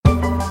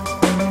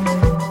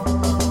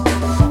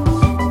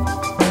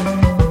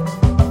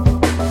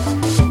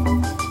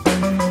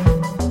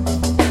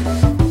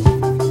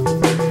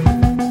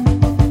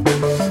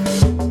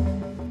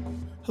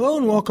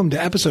welcome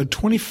to episode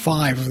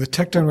 25 of the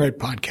Tech Done Right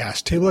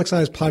podcast,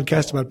 TableXI's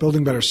podcast about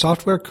building better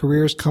software,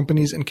 careers,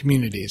 companies, and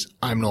communities.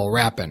 I'm Noel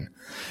Rappin.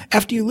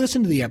 After you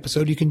listen to the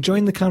episode, you can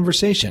join the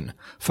conversation.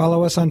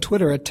 Follow us on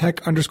Twitter at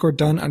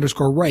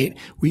tech_done_right,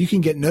 where you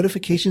can get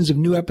notifications of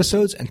new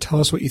episodes and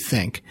tell us what you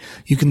think.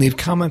 You can leave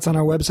comments on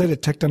our website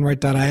at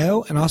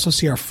techdoneright.io and also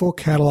see our full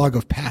catalog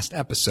of past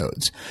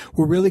episodes.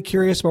 We're really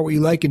curious about what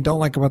you like and don't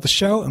like about the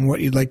show and what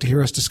you'd like to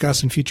hear us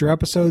discuss in future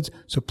episodes,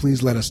 so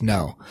please let us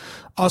know.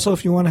 Also,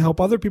 if you want to help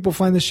other people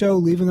find the show,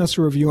 leaving us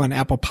a review on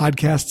Apple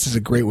Podcasts is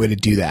a great way to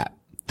do that.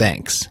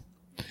 Thanks.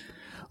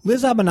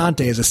 Liz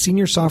Abinante is a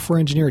senior software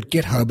engineer at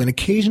GitHub and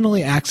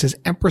occasionally acts as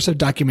Empress of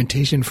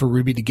Documentation for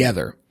Ruby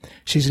Together.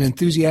 She's an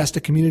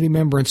enthusiastic community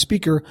member and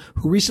speaker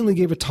who recently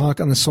gave a talk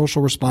on the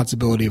social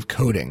responsibility of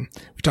coding.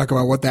 We talk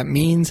about what that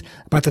means,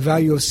 about the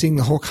value of seeing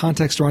the whole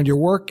context around your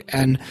work,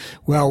 and,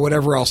 well,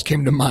 whatever else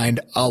came to mind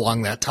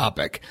along that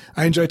topic.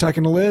 I enjoy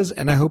talking to Liz,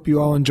 and I hope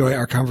you all enjoy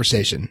our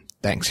conversation.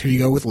 Thanks. Here you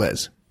go with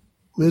Liz.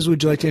 Liz,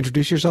 would you like to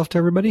introduce yourself to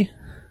everybody?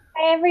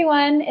 Hi,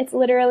 everyone. It's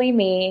literally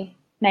me.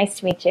 Nice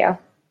to meet you.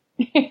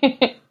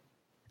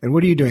 And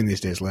what are you doing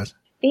these days, Liz?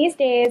 These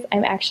days,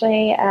 I'm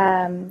actually,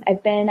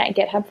 I've been at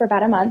GitHub for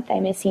about a month.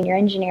 I'm a senior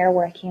engineer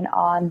working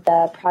on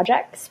the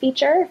projects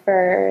feature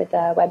for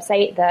the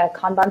website, the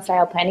Kanban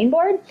style planning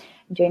board.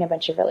 I'm doing a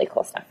bunch of really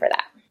cool stuff for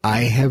that.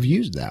 I have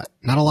used that.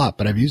 Not a lot,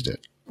 but I've used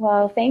it.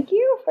 Well, thank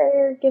you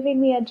for giving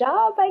me a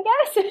job, I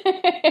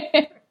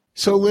guess.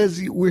 So,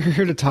 Liz, we're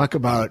here to talk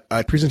about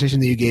a presentation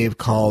that you gave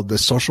called The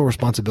Social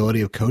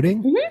Responsibility of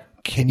Coding. Mm-hmm.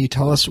 Can you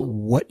tell us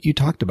what you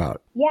talked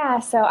about? Yeah,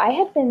 so I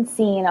had been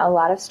seeing a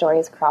lot of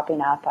stories cropping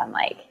up on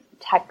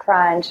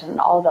TechCrunch and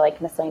all the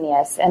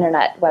miscellaneous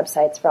internet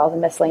websites for all the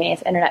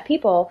miscellaneous internet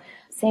people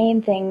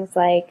saying things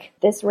like,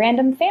 this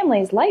random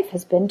family's life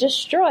has been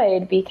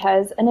destroyed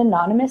because an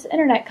anonymous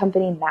internet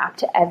company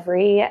mapped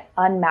every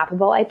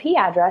unmappable IP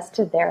address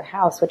to their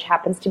house, which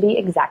happens to be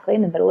exactly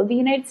in the middle of the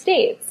United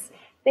States.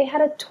 They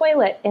had a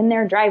toilet in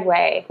their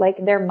driveway,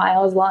 their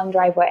miles-long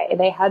driveway.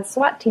 They had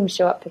SWAT teams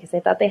show up because they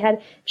thought they had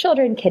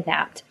children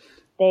kidnapped.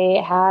 They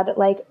had,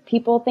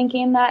 people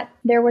thinking that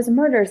there was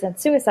murders and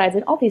suicides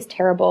and all these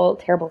terrible,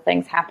 terrible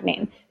things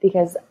happening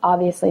because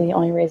obviously the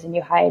only reason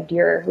you hide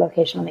your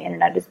location on the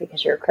internet is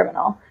because you're a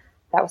criminal.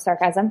 That was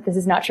sarcasm. This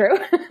is not true.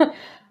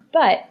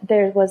 But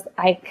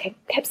I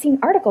kept seeing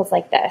articles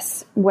like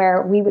this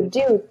where we would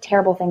do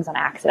terrible things on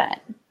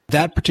accident.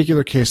 That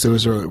particular case, there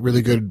was a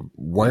really good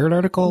Wired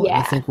article. Yeah.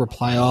 I think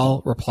Reply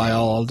All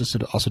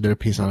also did a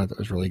piece on it that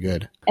was really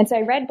good. And so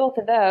I read both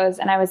of those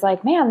and I was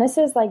like, man, this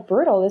is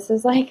brutal. This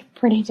is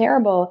pretty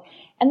terrible.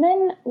 And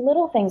then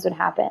little things would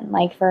happen.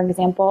 For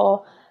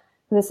example,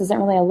 this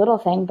isn't really a little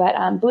thing, but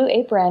Blue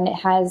Apron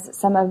has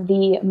some of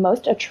the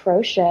most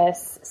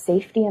atrocious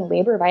safety and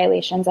labor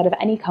violations out of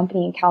any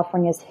company in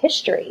California's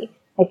history.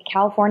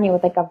 California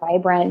with a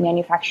vibrant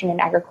manufacturing and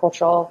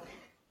agricultural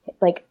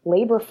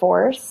labor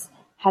force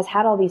has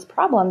had all these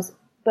problems,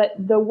 but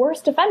the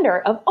worst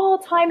offender of all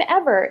time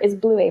ever is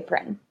Blue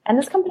Apron. And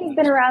this company's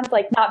been around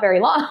not very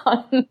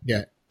long.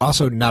 Yeah.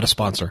 Also not a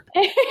sponsor.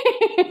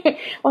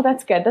 Well,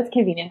 that's good. That's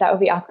convenient. That would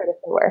be awkward if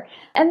they were.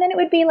 And then it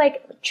would be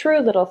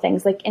true little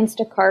things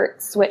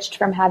Instacart switched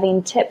from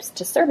having tips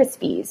to service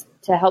fees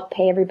to help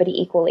pay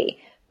everybody equally.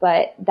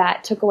 But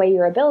that took away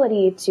your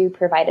ability to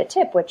provide a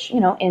tip, which,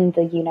 in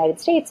the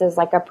United States is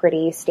a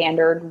pretty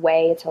standard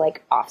way to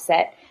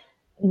offset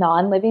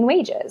non-living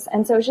wages.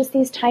 And so it's just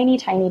these tiny,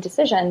 tiny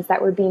decisions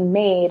that were being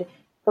made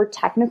for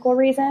technical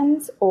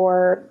reasons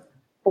or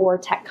for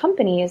tech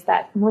companies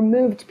that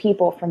removed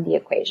people from the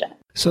equation.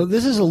 So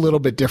this is a little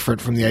bit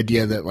different from the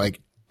idea that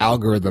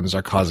algorithms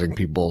are causing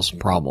people's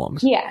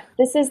problems. Yeah.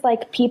 This is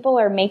people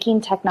are making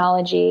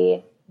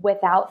technology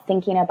without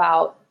thinking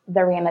about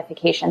the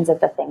ramifications of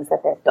the things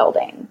that they're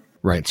building.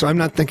 Right. So I'm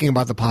not thinking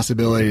about the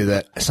possibility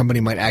that somebody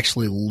might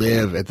actually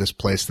live at this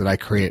place that I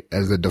create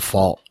as the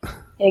default.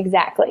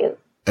 Exactly.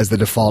 As the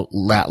default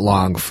lat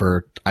long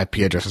for IP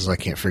addresses I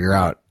can't figure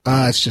out.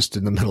 It's just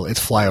in the middle. It's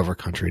flyover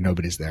country.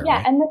 Nobody's there. Yeah,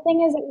 right? And the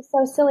thing is, it was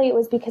so silly. It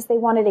was because they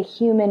wanted a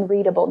human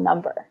readable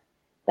number.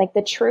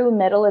 The true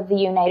middle of the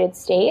United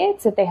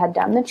States, if they had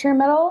done the true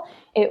middle,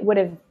 it would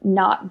have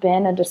not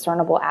been a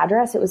discernible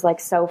address. It was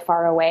so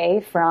far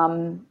away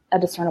from a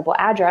discernible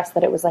address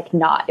that it was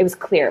not, it was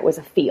clear it was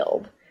a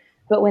field.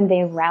 But when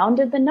they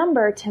rounded the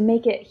number to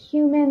make it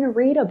human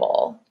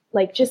readable,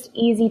 just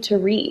easy to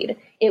read,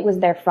 it was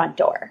their front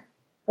door.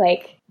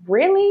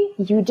 Really?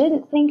 You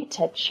didn't think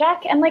to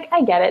check? And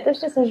I get it. This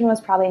decision was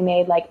probably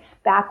made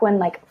back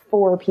when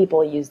 4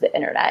 people used the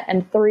internet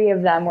and 3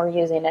 of them were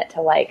using it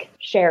to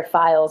share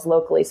files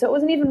locally. So it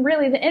wasn't even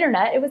really the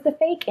internet. It was the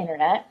fake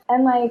internet.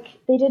 And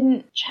they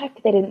didn't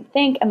check. They didn't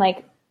think. And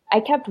I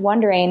kept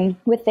wondering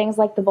with things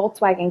like the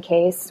Volkswagen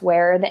case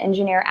where the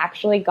engineer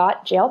actually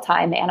got jail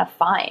time and a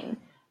fine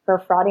for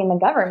frauding the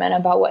government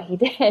about what he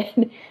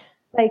did.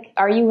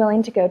 Are you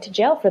willing to go to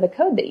jail for the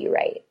code that you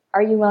write?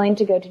 Are you willing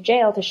to go to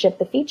jail to ship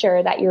the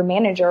feature that your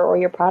manager or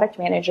your product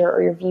manager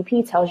or your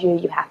VP tells you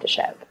have to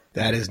ship?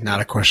 That is not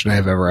a question I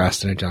have ever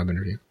asked in a job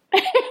interview.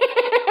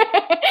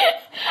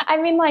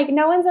 I mean, like,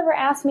 no one's ever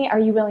asked me, are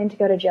you willing to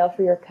go to jail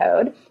for your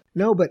code?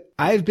 No, but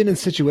I've been in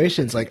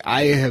situations like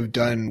I have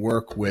done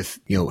work with,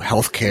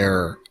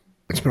 healthcare.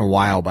 It's been a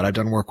while, but I've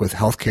done work with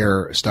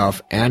healthcare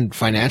stuff and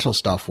financial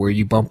stuff where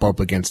you bump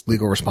up against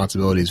legal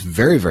responsibilities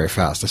very, very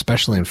fast,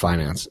 especially in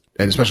finance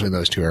and especially in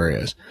those two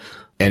areas.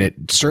 And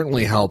it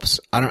certainly helps.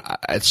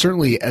 It's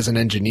certainly as an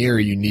engineer,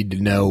 you need to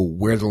know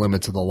where the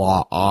limits of the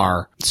law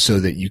are so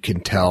that you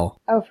can tell.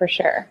 Oh, for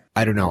sure.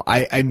 I don't know.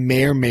 I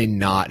may or may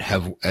not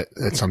have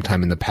at some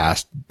time in the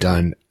past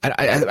done.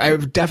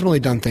 I've definitely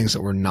done things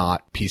that were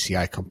not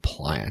PCI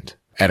compliant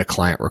at a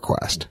client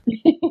request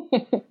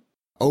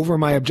over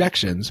my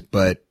objections,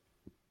 but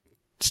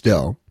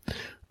still.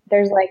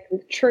 There's like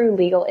true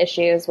legal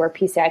issues where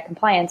PCI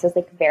compliance is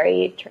it's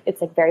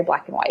very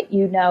black and white.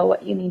 You know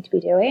what you need to be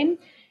doing.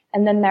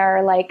 And then there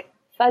are like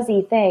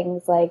fuzzy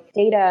things like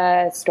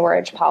data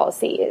storage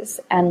policies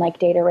and like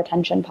data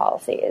retention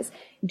policies.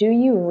 Do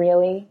you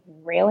really,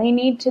 really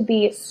need to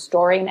be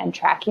storing and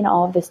tracking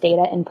all of this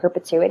data in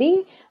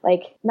perpetuity?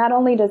 Like, not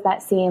only does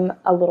that seem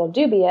a little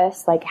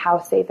dubious, like how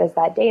safe is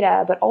that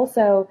data, but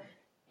also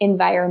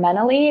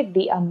environmentally,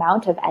 the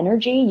amount of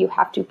energy you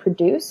have to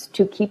produce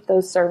to keep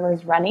those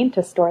servers running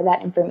to store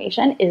that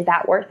information, is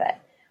that worth it?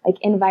 Like,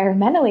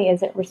 environmentally,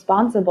 is it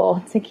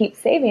responsible to keep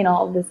saving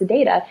all of this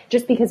data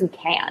just because we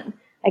can?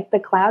 Like, the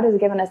cloud has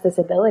given us this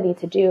ability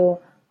to do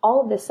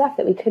all of this stuff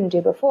that we couldn't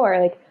do before.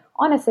 Like,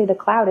 honestly, the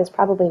cloud is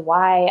probably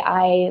why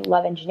I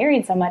love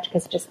engineering so much,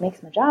 because it just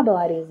makes my job a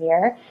lot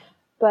easier.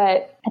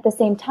 But at the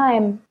same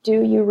time,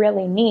 do you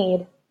really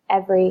need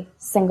every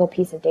single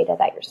piece of data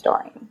that you're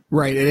storing?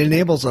 Right. It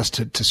enables us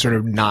to sort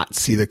of not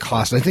see the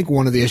cost. I think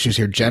one of the issues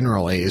here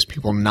generally is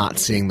people not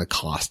seeing the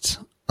costs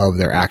of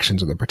their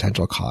actions or the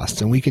potential costs.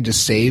 And we can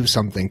just save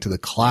something to the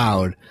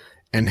cloud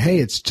and hey,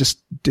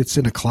 it's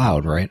in a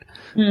cloud, right?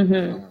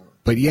 Mm-hmm.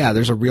 But yeah,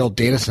 there's a real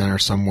data center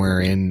somewhere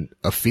in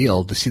a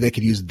field to see they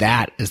could use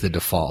that as the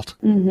default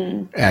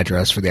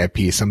address for the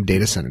IP, some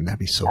data center. That'd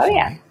be so funny.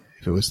 Yeah.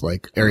 If it was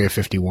like Area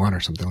 51 or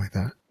something like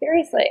that.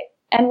 Seriously.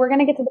 And we're going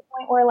to get to the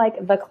point where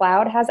like the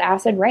cloud has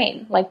acid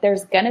rain. Like,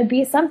 there's going to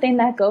be something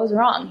that goes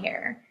wrong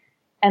here.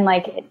 And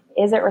like,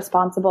 is it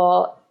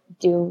responsible?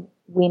 Do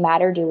we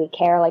matter? Do we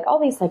care? Like, all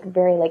these like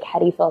very like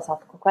heady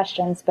philosophical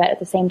questions. But at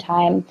the same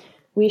time,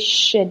 we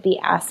should be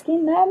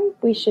asking them.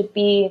 We should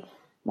be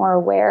more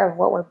aware of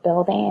what we're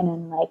building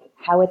and like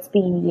how it's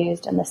being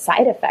used and the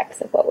side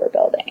effects of what we're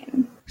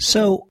building.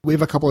 So we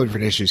have a couple of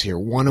different issues here.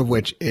 One of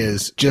which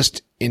is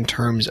just in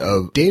terms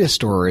of data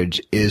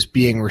storage is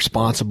being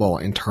responsible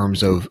in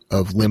terms of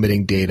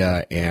limiting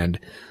data and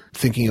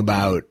thinking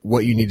about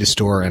what you need to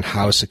store and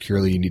how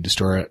securely you need to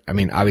store it. I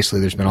mean, obviously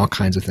there's been all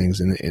kinds of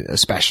things,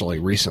 especially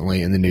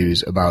recently in the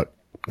news about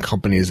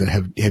companies that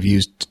have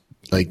used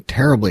like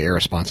terribly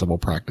irresponsible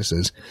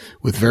practices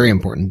with very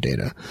important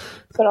data.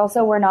 But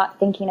also we're not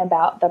thinking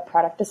about the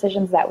product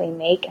decisions that we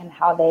make and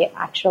how they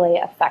actually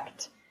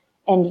affect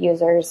end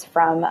users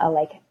from a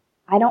like,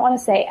 I don't want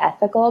to say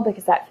ethical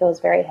because that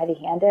feels very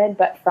heavy-handed,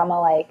 but from a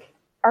like,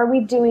 are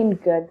we doing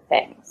good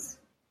things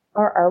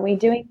or are we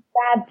doing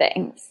bad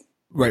things?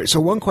 Right. So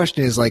one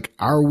question is like,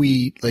 are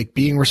we like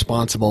being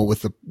responsible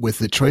with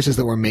the choices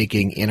that we're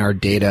making in our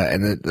data?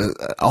 And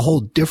a whole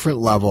different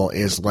level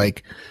is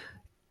like,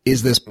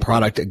 is this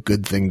product a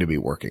good thing to be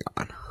working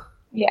on?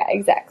 Yeah,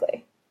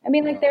 exactly. I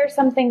mean, like, there are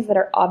some things that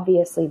are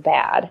obviously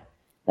bad.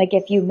 Like,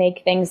 if you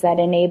make things that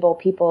enable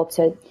people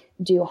to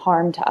do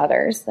harm to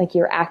others, like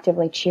you're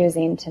actively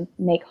choosing to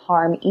make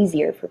harm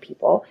easier for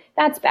people,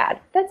 that's bad.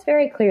 That's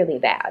very clearly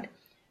bad.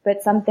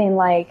 But something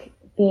like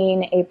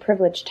being a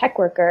privileged tech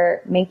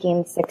worker,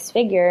 making six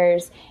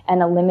figures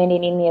and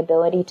eliminating the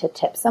ability to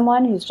tip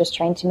someone who's just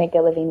trying to make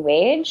a living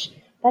wage,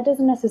 that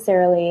doesn't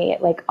necessarily,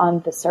 like, on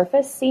the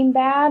surface seem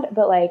bad,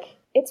 but, like,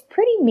 it's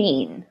pretty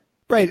mean.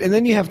 Right. And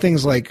then you have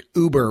things like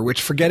Uber,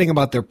 which, forgetting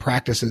about their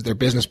practices, their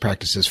business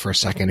practices for a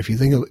second, if you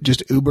think of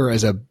just Uber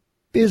as a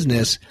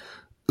business,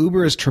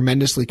 Uber is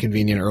tremendously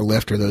convenient, or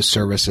Lyft, or those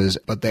services,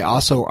 but they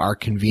also are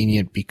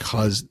convenient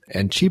because,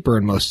 and cheaper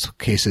in most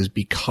cases,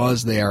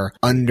 because they are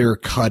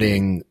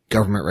undercutting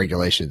government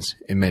regulations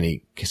in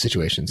many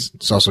situations.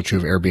 It's also true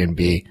of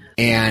Airbnb.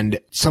 And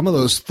some of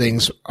those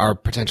things are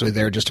potentially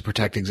there just to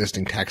protect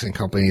existing taxing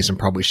companies and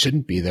probably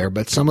shouldn't be there,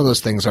 but some of those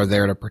things are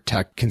there to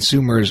protect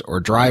consumers or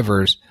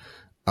drivers,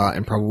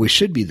 and probably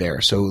should be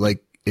there. So,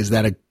 like, is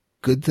that a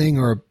good thing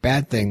or a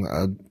bad thing?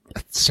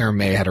 Sarah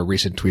May had a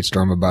recent tweet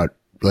storm about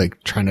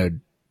like trying to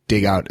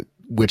dig out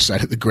which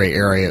side of the gray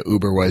area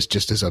Uber was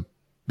just as a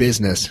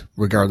business,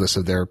 regardless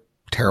of their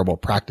terrible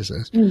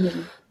practices.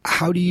 Mm-hmm.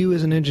 How do you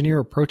as an engineer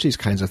approach these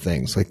kinds of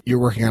things? Like, you're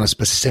working on a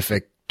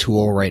specific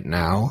tool right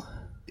now.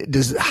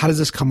 How does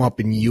this come up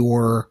in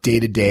your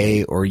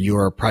day-to-day or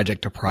your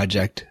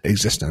project-to-project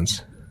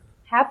existence?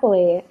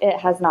 Happily, it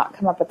has not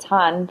come up a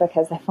ton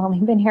because I've only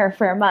been here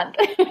for a month.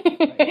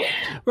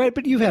 Right,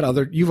 but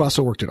you've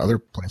also worked at other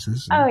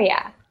places. Oh,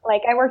 yeah.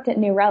 Like, I worked at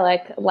New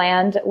Relic,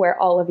 land where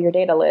all of your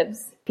data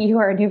lives. If you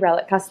are a New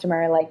Relic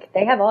customer, like,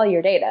 they have all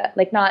your data.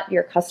 Like, not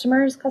your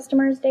customers'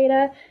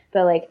 data,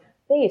 but, like,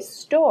 they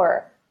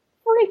store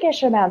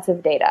freakish amounts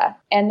of data.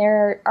 And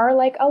there are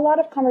like a lot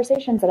of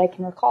conversations that I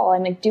can recall.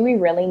 I'm like, do we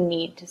really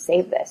need to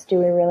save this? Do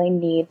we really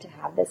need to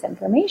have this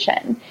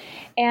information?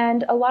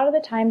 And a lot of the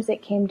times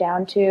it came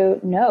down to,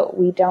 no,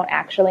 we don't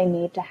actually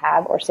need to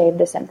have or save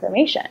this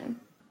information.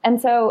 And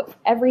so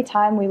every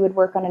time we would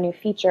work on a new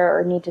feature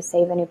or need to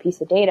save a new piece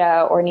of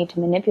data or need to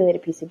manipulate a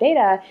piece of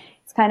data,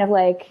 it's kind of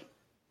like,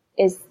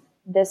 is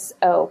this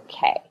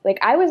okay? Like,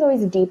 I was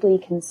always deeply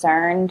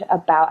concerned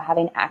about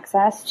having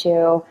access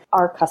to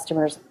our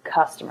customers'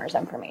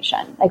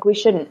 information. Like, we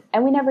shouldn't,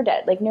 and we never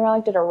did. Like, New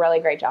Relic did a really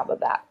great job of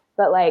that.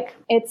 But like,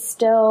 it's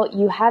still,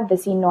 you have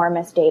this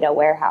enormous data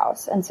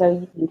warehouse. And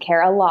so you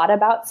care a lot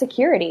about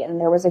security. And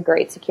there was a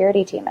great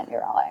security team at New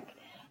Relic.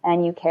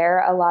 And you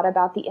care a lot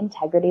about the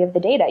integrity of the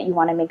data. You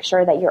want to make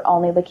sure that you're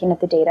only looking at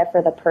the data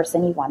for the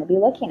person you want to be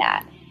looking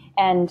at.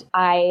 And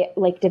I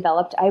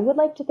developed, I would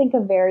like to think, a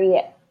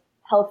very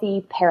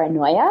healthy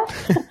paranoia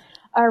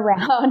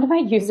around my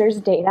users'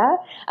 data,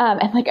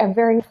 and like a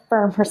very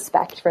firm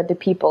respect for the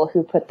people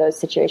who put those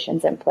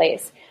situations in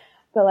place.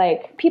 But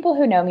like, people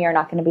who know me are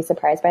not going to be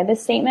surprised by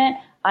this statement.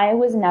 I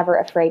was never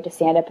afraid to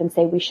stand up and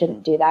say, we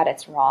shouldn't do that,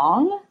 it's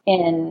wrong,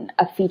 in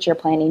a feature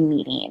planning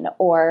meeting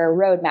or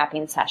road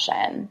mapping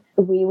session.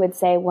 We would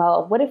say,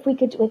 well, what if we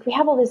could, like, we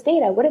have all this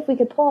data, what if we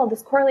could pull all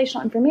this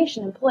correlational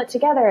information and pull it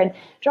together and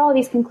draw all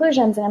these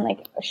conclusions? And I'm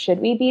like, should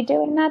we be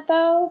doing that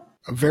though?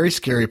 A very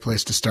scary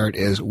place to start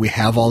is, we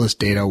have all this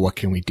data, what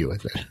can we do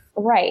with it?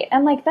 Right.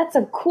 And like, that's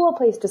a cool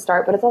place to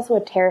start, but it's also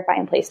a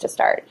terrifying place to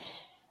start.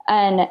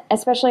 And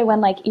especially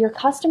when like your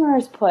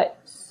customers put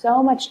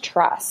so much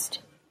trust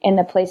in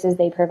the places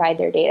they provide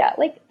their data.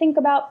 Like, think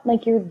about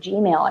like your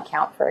Gmail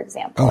account, for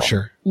example. Oh,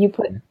 sure. You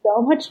put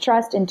so much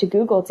trust into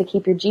Google to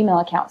keep your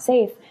Gmail account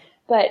safe,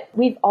 but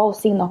we've all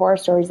seen the horror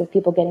stories of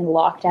people getting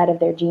locked out of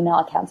their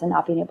Gmail accounts and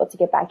not being able to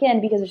get back in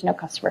because there's no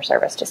customer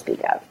service to speak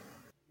of.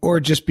 Or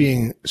just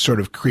being sort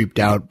of creeped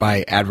out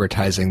by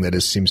advertising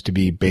that seems to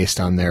be based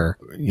on their,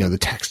 the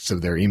texts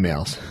of their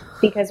emails.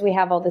 Because we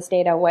have all this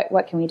data,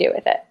 what can we do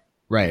with it?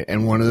 Right.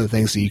 And one of the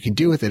things that you can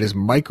do with it is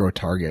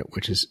micro-target,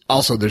 which is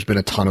also, there's been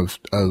a ton of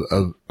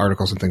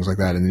articles and things like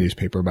that in the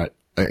newspaper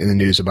in the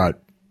news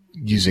about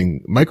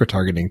using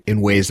micro-targeting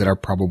in ways that are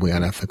probably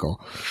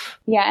unethical.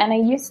 Yeah. And I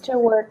used to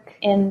work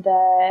in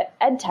the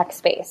ed tech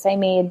space. I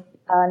made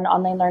an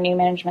online learning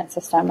management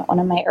system at one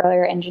of my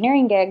earlier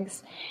engineering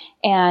gigs.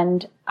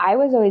 And I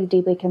was always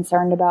deeply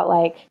concerned about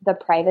like the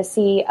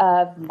privacy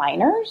of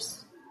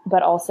minors,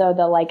 but also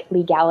the like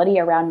legality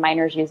around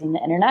minors using the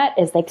internet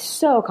is like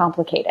so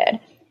complicated.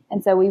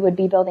 And so we would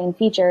be building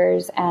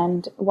features,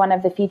 and one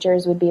of the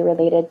features would be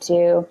related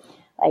to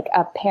like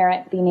a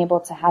parent being able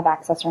to have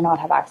access or not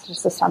have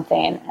access to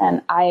something.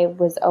 And I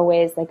was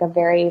always like a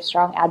very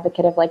strong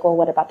advocate of like, well,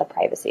 what about the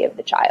privacy of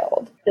the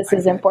child? This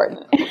is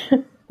important.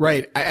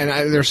 Right.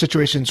 And there are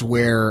situations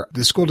where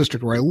the school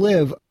district where I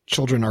live,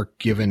 children are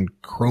given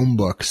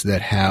Chromebooks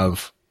that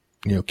have,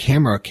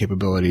 camera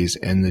capabilities,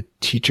 and the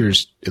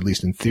teachers, at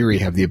least in theory,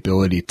 have the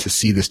ability to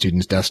see the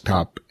student's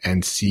desktop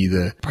and see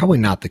probably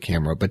not the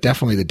camera, but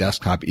definitely the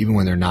desktop, even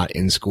when they're not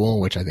in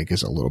school, which I think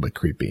is a little bit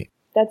creepy.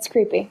 That's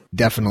creepy.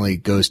 Definitely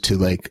goes to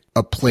like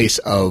a place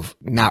of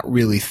not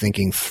really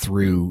thinking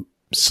through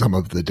some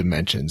of the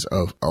dimensions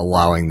of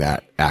allowing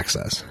that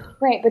access.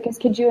 Right, because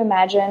could you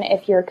imagine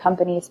if your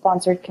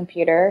company-sponsored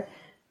computer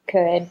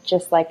could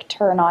just like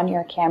turn on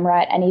your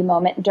camera at any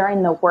moment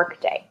during the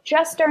workday?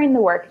 Just during the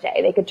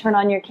workday, they could turn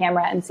on your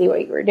camera and see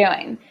what you were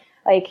doing.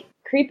 Like,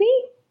 creepy?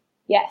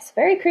 Yes,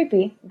 very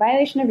creepy.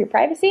 Violation of your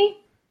privacy?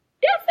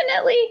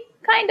 Definitely.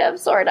 Kind of,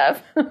 sort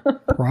of.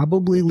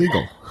 Probably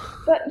legal.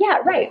 But yeah,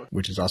 right.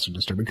 Which is also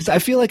disturbing, because I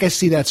feel like I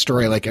see that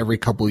story like every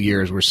couple of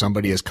years where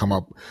somebody has come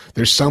up.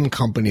 There's some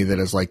company that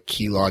is like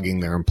keylogging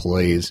their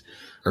employees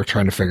or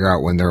trying to figure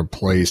out when their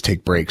employees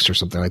take breaks or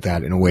something like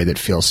that in a way that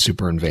feels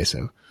super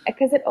invasive.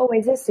 Because it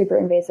always is super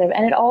invasive.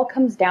 And it all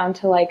comes down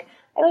to like,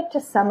 I like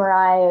to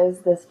summarize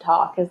this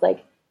talk as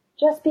like,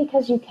 just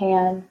because you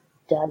can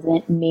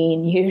doesn't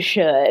mean you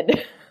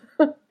should.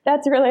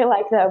 That's really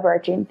like the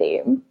overarching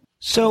theme.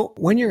 So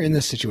when you're in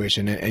this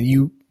situation,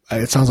 and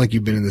it sounds like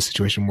you've been in this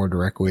situation more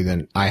directly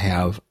than I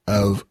have,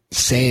 of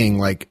saying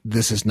like,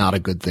 this is not a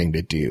good thing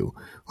to do.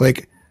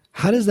 Like,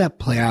 how does that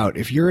play out?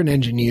 If you're an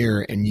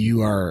engineer and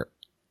you are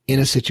in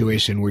a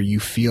situation where you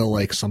feel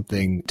like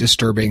something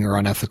disturbing or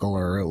unethical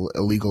or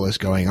illegal is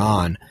going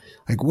on,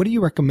 like, what do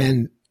you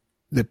recommend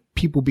that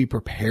people be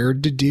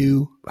prepared to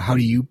do? How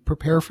do you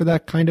prepare for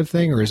that kind of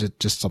thing? Or is it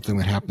just something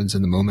that happens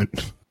in the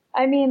moment?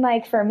 I mean,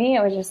 like, for me,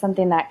 it was just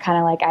something that kind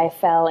of like I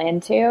fell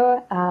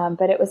into.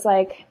 But it was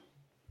like,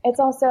 it's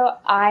also,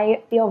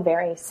 I feel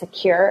very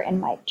secure in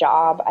my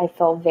job. I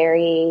feel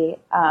very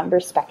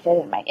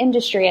respected in my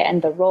industry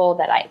and the role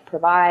that I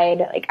provide.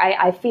 Like,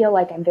 I feel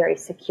like I'm very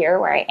secure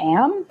where I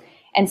am.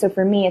 And so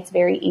for me, it's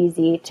very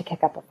easy to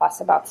kick up a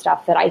fuss about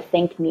stuff that I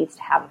think needs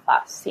to have a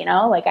fuss,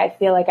 Like, I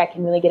feel like I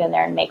can really get in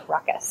there and make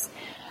ruckus.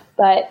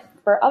 But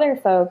for other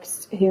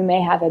folks who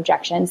may have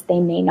objections, they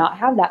may not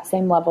have that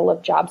same level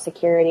of job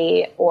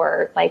security,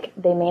 or like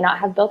they may not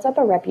have built up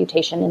a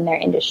reputation in their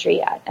industry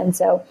yet. And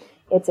so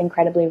it's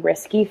incredibly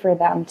risky for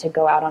them to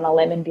go out on a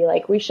limb and be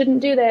like, we shouldn't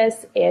do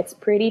this. It's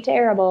pretty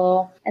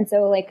terrible. And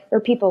so like for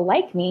people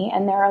like me,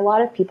 and there are a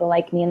lot of people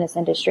like me in this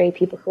industry,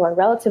 people who are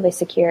relatively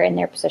secure in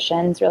their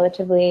positions,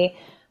 relatively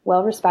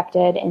well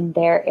respected in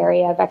their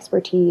area of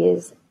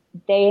expertise,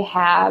 they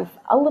have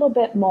a little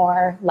bit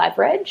more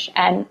leverage.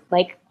 And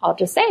like, I'll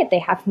just say it, they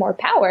have more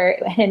power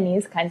in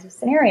these kinds of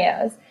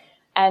scenarios.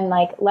 And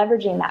like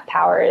leveraging that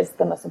power is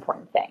the most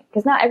important thing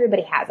because not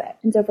everybody has it.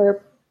 And so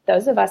for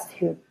those of us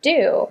who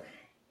do,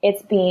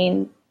 it's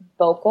being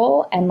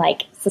vocal and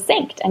like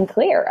succinct and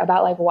clear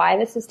about like why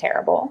this is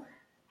terrible,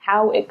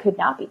 how it could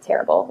not be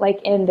terrible.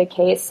 Like in the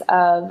case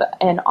of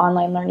an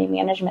online learning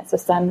management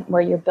system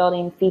where you're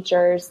building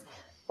features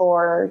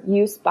for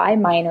use by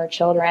minor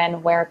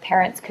children where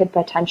parents could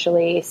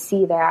potentially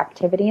see their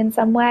activity in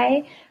some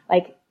way,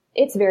 like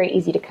it's very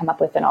easy to come up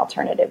with an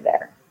alternative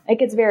there.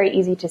 Like it's very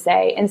easy to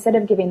say, instead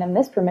of giving them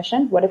this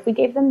permission, what if we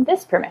gave them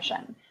this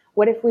permission?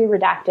 What if we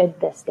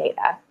redacted this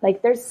data?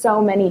 Like there's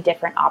so many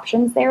different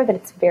options there that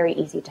it's very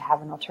easy to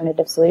have an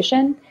alternative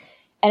solution.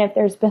 And if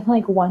there's been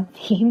like one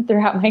theme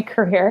throughout my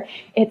career,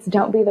 it's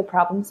don't be the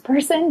problems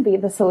person, be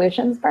the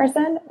solutions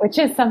person, which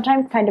is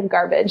sometimes kind of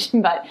garbage,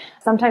 but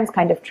sometimes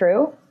kind of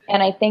true.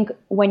 And I think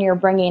when you're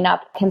bringing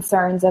up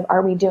concerns of,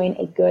 are we doing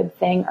a good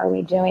thing? Are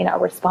we doing a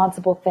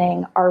responsible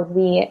thing? Are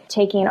we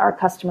taking our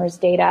customers'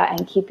 data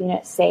and keeping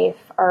it safe?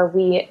 Are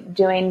we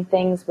doing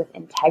things with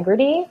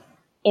integrity?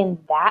 In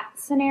that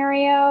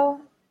scenario,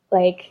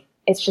 like,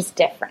 it's just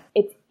different.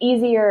 It's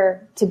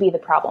easier to be the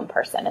problem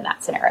person in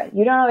that scenario.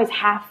 You don't always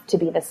have to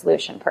be the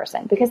solution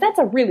person because that's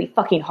a really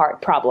fucking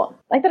hard problem.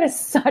 Like, that is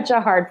such a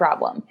hard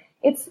problem.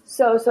 It's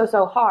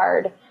so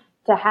hard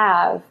to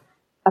have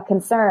a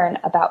concern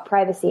about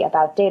privacy,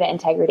 about data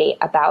integrity,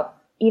 about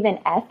even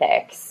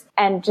ethics,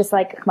 and just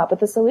like come up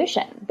with a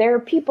solution. There are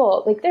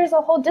people, like, there's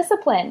a whole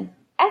discipline.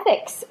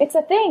 Ethics, it's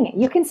a thing.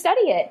 You can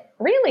study it.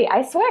 Really,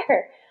 I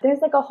swear.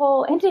 There's like a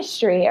whole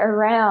industry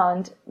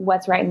around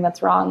what's right and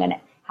what's wrong and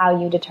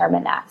how you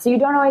determine that. So you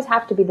don't always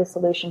have to be the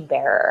solution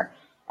bearer.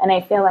 And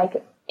I feel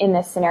like in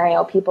this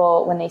scenario,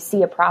 people, when they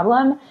see a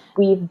problem,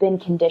 we've been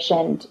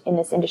conditioned in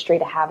this industry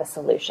to have a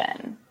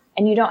solution.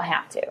 And you don't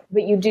have to,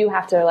 but you do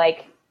have to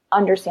like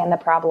understand the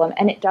problem.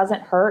 And it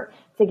doesn't hurt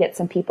to get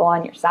some people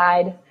on your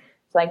side.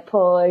 So like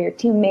pull your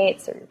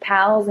teammates or your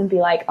pals and be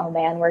like, oh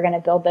man, we're going to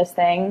build this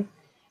thing.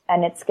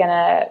 And it's going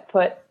to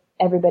put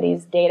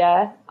everybody's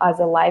data as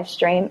a live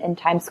stream in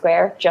Times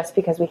Square just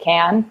because we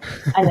can.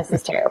 And this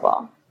is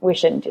terrible. We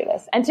shouldn't do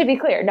this. And to be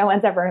clear, no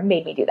one's ever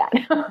made me do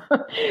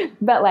that.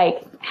 But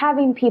like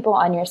having people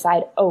on your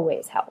side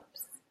always helps.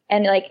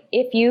 And like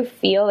if you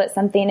feel that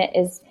something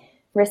is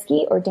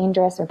risky or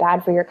dangerous or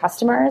bad for your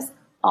customers,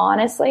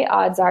 honestly,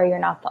 odds are you're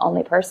not the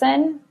only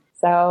person.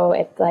 So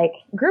it's like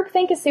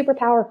groupthink is super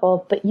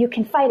powerful, but you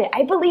can fight it.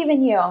 I believe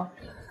in you.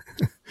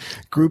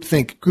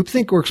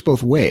 Groupthink works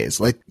both ways.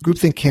 Like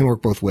groupthink can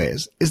work both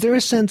ways. Is there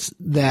a sense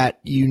that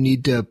you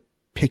need to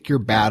pick your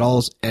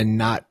battles and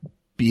not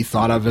be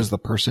thought of as the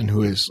person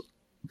who is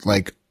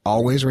like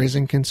always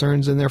raising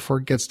concerns and therefore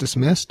gets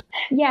dismissed?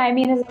 Yeah, I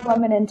mean, as a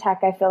woman in tech,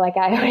 I feel like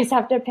I always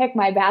have to pick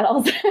my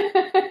battles.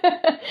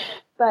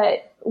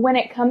 But when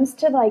it comes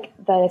to like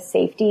the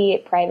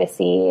safety,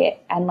 privacy,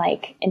 and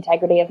like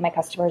integrity of my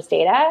customers'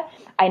 data,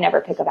 I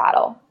never pick a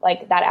battle.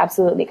 Like that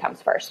absolutely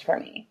comes first for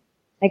me.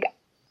 Like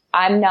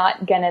I'm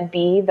not going to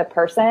be the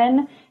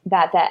person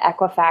that the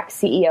Equifax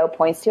CEO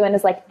points to and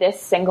is like, this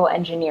single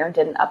engineer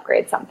didn't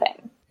upgrade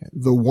something.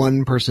 The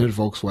one person at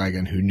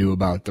Volkswagen who knew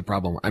about the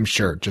problem, I'm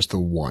sure, just the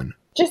one.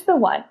 Just the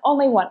one.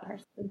 Only one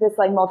person. This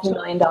like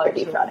multi-million-dollar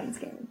defrauding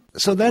scheme.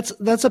 So that's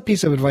a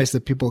piece of advice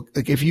that people,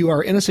 like if you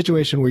are in a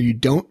situation where you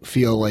don't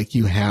feel like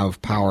you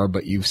have power,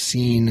 but you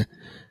see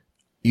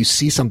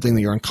something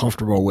that you're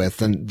uncomfortable with,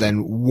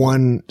 then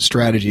one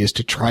strategy is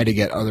to try to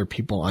get other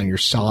people on your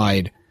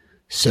side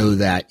so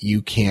that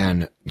you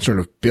can sort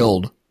of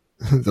build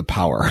the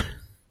power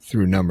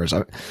through numbers.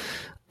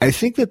 I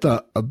think that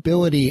the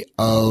ability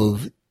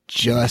of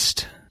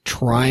just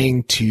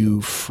trying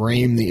to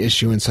frame the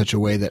issue in such a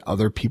way that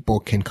other people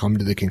can come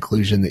to the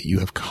conclusion that you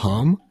have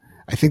come,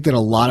 I think that a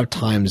lot of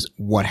times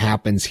what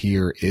happens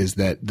here is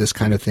that this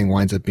kind of thing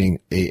winds up being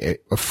a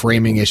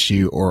framing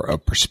issue or a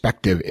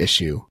perspective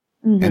issue.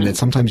 Mm-hmm. And that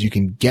sometimes you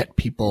can get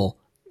people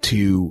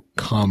to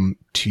come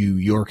to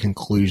your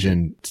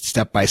conclusion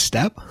step by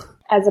step.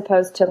 As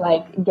opposed to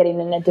like getting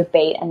in a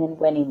debate and then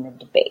winning the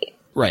debate.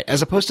 Right.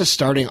 As opposed to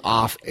starting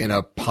off in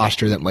a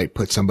posture that might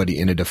put somebody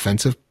in a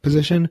defensive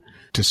position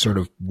to sort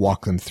of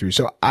walk them through.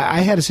 So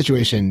I had a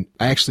situation,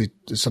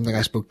 something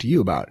I spoke to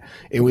you about.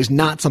 It was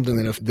not something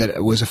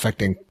that was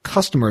affecting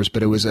customers,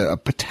 but it was a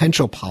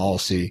potential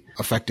policy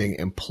affecting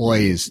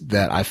employees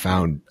that I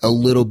found a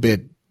little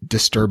bit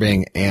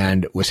disturbing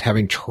and was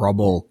having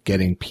trouble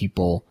getting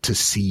people to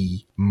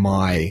see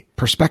my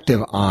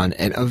perspective on,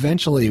 and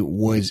eventually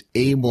was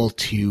able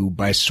to,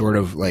 by sort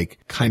of like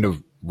kind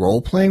of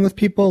role playing with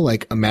people,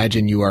 like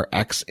imagine you are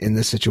X in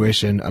this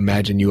situation,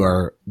 imagine you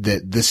are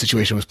that this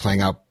situation was playing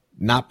out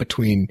not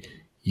between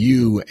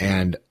you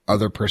and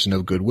other person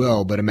of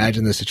goodwill, but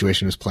imagine the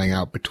situation was playing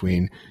out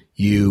between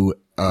you,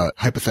 a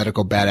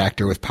hypothetical bad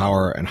actor with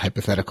power, and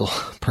hypothetical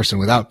person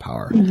without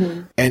power.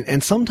 Mm-hmm.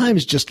 And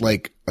sometimes just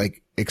like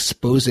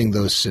exposing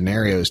those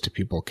scenarios to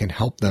people can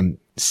help them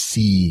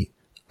see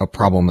a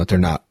problem that they're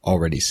not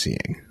already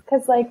seeing.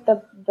 Because like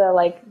the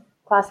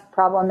classic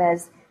problem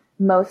is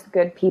most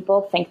good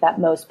people think that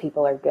most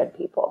people are good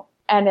people.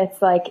 And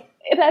it's like,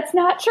 that's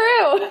not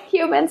true.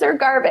 Humans are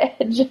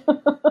garbage.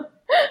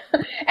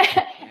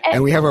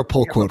 And we have our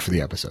pull quote for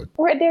the episode.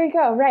 Right, there you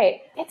go.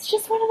 Right. It's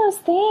just one of those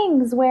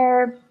things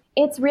where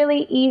it's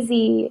really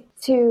easy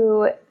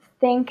to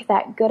think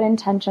that good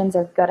intentions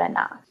are good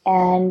enough.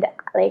 And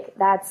like,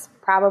 that's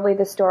probably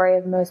the story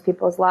of most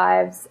people's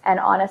lives. And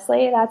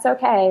honestly, that's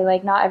okay.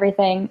 Like, not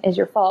everything is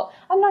your fault.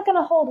 I'm not going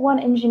to hold one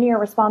engineer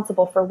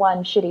responsible for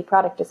one shitty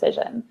product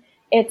decision.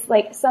 It's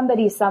like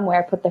somebody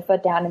somewhere put their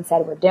foot down and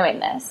said, we're doing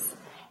this.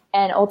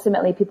 And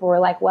ultimately people were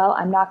like, well,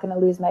 I'm not going to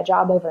lose my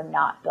job over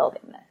not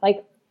building this.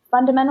 Like,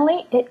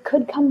 fundamentally, it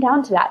could come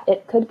down to that.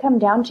 It could come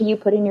down to you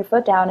putting your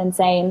foot down and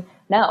saying,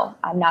 no,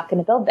 I'm not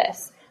going to build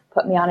this.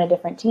 Put me on a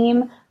different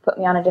team, put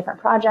me on a different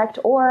project,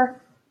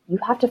 or you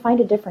have to find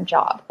a different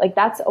job. Like,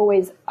 that's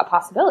always a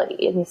possibility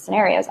in these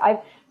scenarios. I've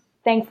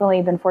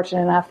thankfully been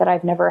fortunate enough that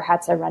I've never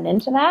had to run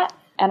into that.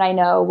 And I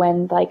know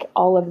when like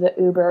all of the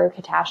Uber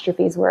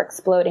catastrophes were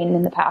exploding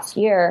in the past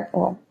year,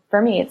 well,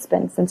 for me, it's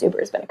been since Uber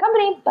has been a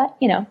company, but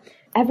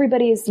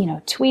everybody's,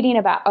 tweeting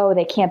about, oh,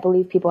 they can't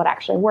believe people would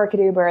actually work at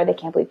Uber. They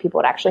can't believe people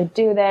would actually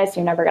do this.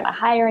 You're never going to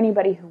hire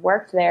anybody who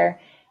worked there.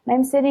 And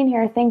I'm sitting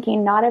here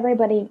thinking not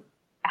everybody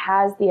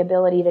has the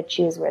ability to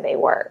choose where they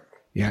work.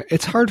 Yeah,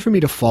 it's hard for me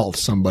to fault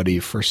somebody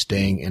for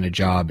staying in a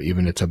job,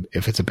 even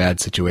if it's a bad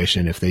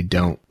situation, if they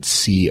don't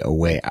see a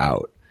way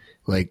out.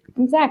 Like,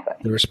 exactly,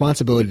 the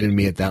responsibility to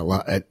me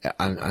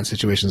on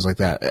situations like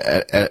that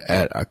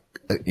at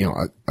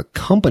a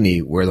company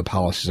where the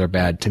policies are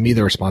bad, to me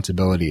the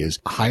responsibility is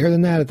higher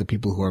than that, at the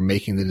people who are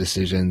making the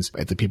decisions,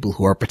 at the people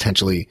who are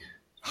potentially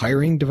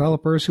hiring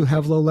developers who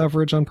have low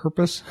leverage on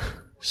purpose,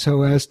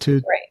 so as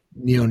to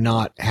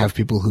not have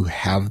people who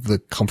have the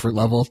comfort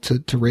level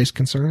to raise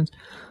concerns.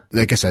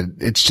 Like I said,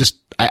 it's just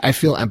I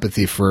feel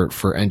empathy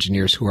for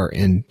engineers who are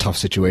in tough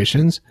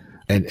situations.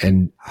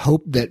 And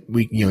hope that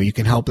you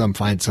can help them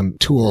find some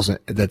tools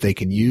that they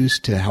can use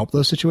to help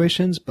those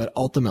situations. But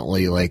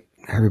ultimately, like,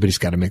 everybody's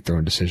got to make their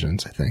own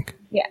decisions, I think.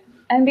 Yeah.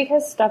 And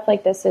because stuff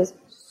like this is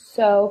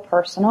so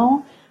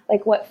personal,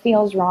 like what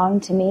feels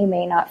wrong to me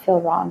may not feel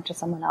wrong to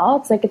someone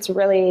else. Like, it's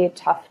really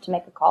tough to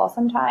make a call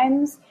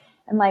sometimes.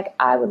 And like,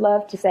 I would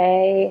love to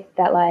say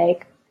that,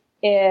 like,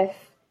 if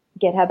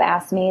GitHub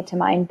asked me to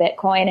mine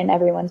Bitcoin in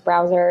everyone's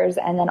browsers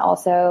and then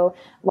also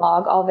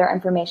log all their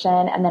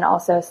information and then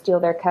also steal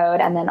their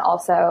code and then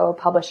also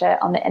publish it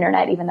on the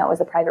internet, even though it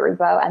was a private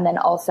repo, and then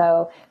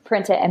also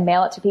print it and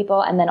mail it to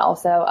people, and then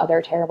also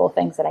other terrible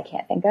things that I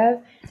can't think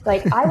of.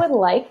 Like, I would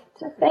like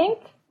to think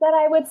that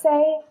I would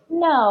say,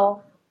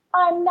 no,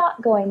 I'm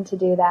not going to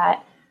do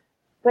that.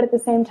 But at the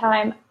same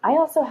time, I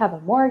also have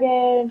a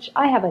mortgage.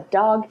 I have a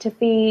dog to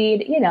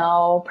feed,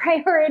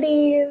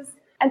 priorities.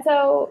 And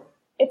so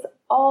it's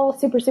all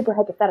super, super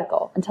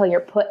hypothetical until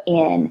you're put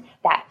in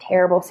that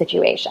terrible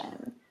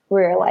situation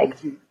where you're like,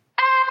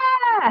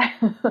 ah!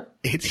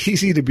 It's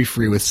easy to be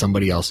free with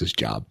somebody else's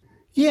job.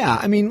 Yeah.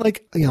 I mean,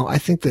 I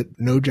think that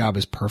no job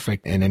is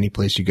perfect, and any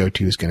place you go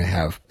to is going to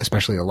have,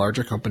 especially a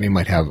larger company,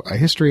 might have a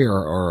history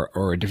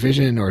or a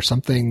division or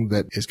something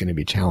that is going to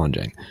be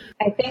challenging.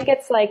 I think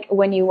it's like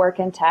when you work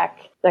in tech,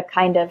 the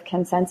kind of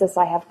consensus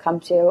I have come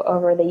to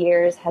over the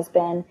years has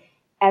been,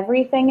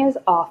 everything is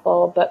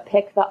awful, but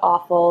pick the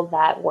awful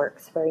that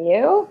works for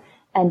you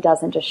and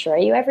doesn't destroy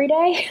you every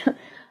day.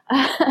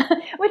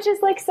 Which is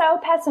like so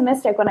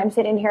pessimistic when I'm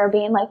sitting here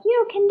being like,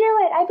 you can do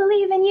it. I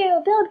believe in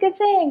you. Build good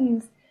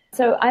things.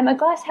 So I'm a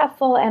glass half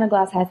full and a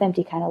glass half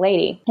empty kind of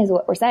lady is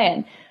what we're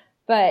saying.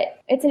 But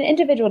it's an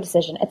individual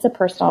decision. It's a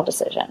personal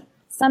decision.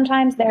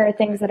 Sometimes there are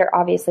things that are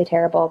obviously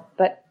terrible,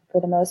 but for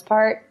the most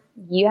part,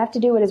 you have to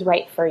do what is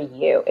right for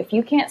you. If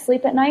you can't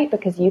sleep at night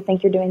because you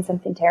think you're doing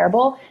something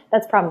terrible,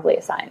 that's probably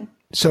a sign.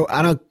 So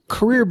on a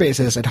career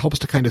basis, it helps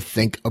to kind of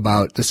think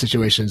about the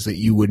situations that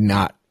you would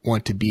not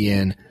want to be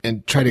in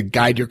and try to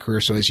guide your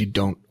career so as you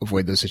don't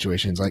avoid those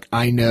situations. Like,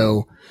 I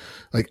know,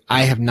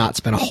 I have not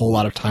spent a whole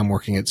lot of time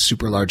working at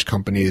super large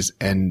companies,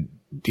 and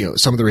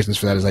some of the reasons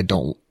for that is I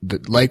don't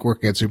like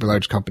working at super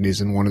large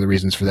companies, and one of the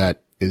reasons for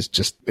that is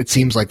just it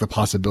seems like the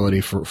possibility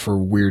for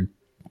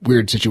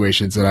weird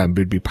situations that I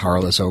would be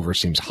powerless over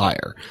seems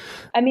higher.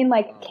 I mean,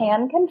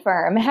 can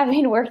confirm,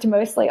 having worked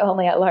mostly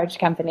only at large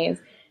companies.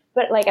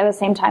 But at the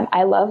same time,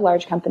 I love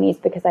large companies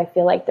because I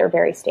feel like they're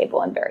very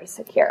stable and very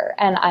secure.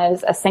 And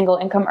as a single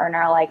income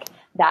earner,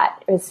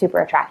 that is super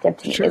attractive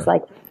to me. Sure. Is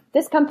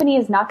this company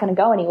is not going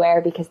to go anywhere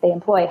because they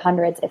employ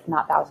hundreds, if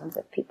not thousands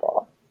of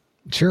people.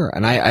 Sure.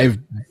 And I've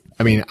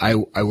I mean,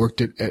 I worked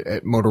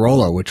at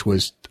Motorola, which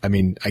was, I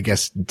mean, I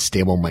guess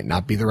stable might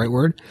not be the right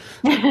word,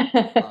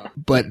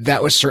 but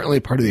that was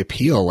certainly part of the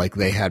appeal. Like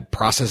they had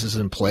processes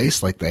in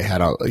place, like they had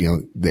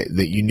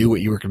that you knew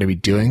what you were going to be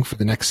doing for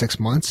the next 6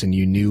 months, and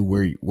you knew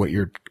what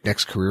your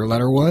next career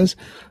ladder was,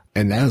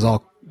 and that is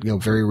all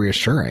very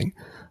reassuring.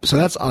 So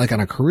that's like on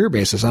a career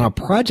basis. On a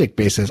project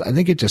basis, I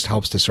think it just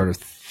helps to sort of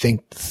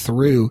think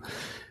through.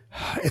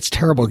 It's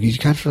terrible. You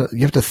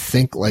have to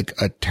think like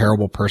a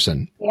terrible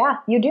person. Yeah,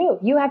 you do.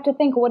 You have to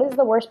think, what is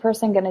the worst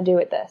person going to do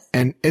with this?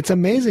 And it's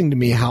amazing to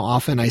me how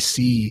often I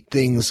see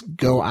things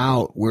go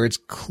out where it's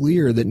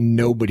clear that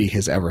nobody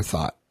has ever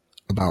thought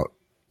about.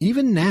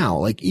 Even now,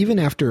 like even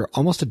after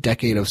almost a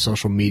decade of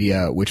social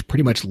media, which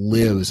pretty much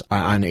lives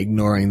on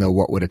ignoring the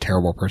what would a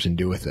terrible person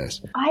do with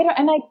this. I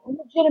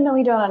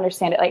legitimately don't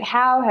understand it. Like,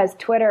 how has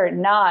Twitter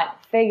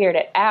not figured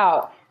it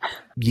out?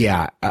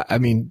 Yeah, I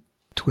mean,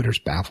 Twitter's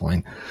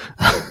baffling.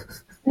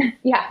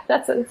 Yeah,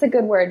 that's a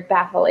good word,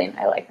 baffling.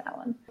 I like that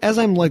one. As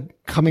I'm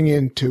like coming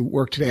into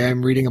work today,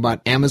 I'm reading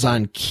about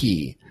Amazon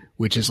Key,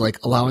 which is like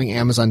allowing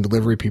Amazon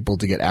delivery people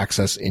to get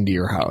access into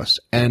your house.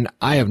 And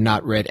I have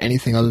not read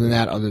anything other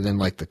than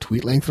like the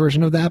tweet length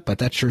version of that, but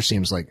that sure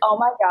seems like... Oh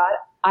my God,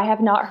 I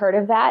have not heard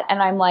of that.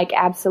 And I'm like,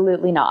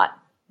 absolutely not.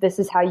 This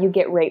is how you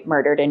get rape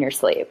murdered in your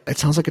sleep. It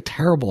sounds like a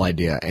terrible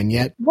idea. And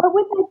yet... What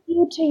would that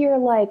do to your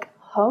like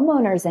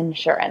homeowner's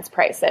insurance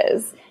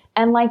prices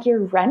and like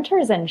your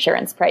renter's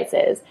insurance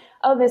prices?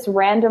 Oh, this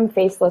random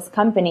faceless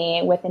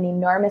company with an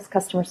enormous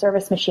customer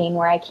service machine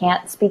where I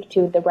can't speak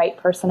to the right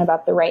person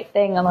about the right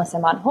thing unless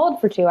I'm on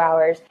hold for 2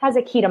 hours has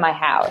a key to my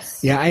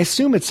house. Yeah, I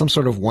assume it's some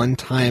sort of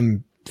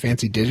one-time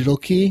fancy digital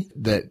key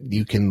that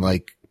you can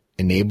like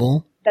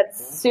enable.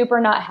 That's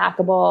super not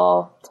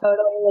hackable,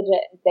 totally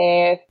legit and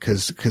safe.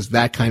 Because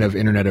that kind of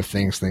Internet of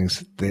Things,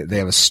 they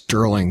have a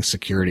sterling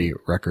security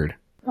record.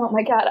 Oh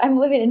my God, I'm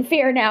living in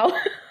fear now.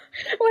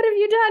 What have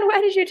you done?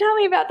 Why did you tell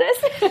me about this?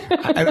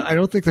 I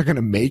don't think they're going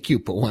to make you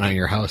put one on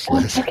your house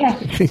list.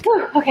 Okay.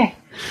 Okay.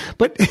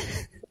 But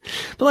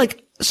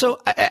like,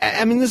 so,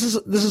 I mean, this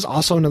is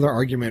also another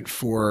argument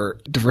for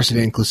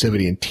diversity and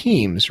inclusivity in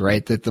teams,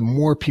 right? That the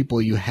more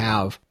people you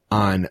have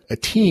on a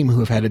team who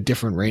have had a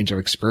different range of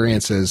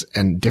experiences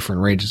and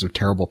different ranges of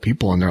terrible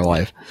people in their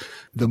life,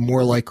 the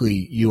more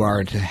likely you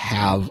are to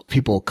have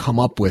people come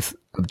up with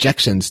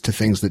objections to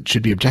things that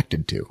should be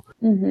objected to.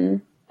 Mm-hmm.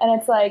 And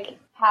it's like,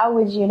 how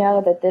would you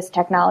know that this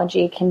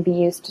technology can be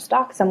used to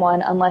stalk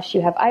someone unless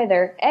you have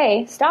either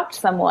A, stalked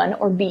someone,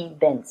 or B,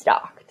 been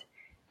stalked?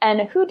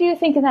 And who do you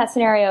think in that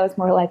scenario is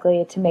more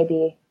likely to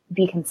maybe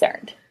be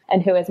concerned?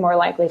 And who is more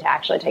likely to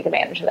actually take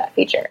advantage of that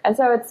feature? And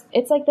so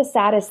it's like the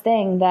saddest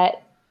thing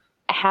that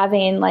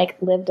having like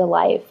lived a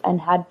life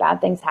and had bad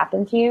things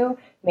happen to you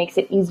makes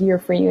it easier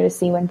for you to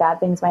see when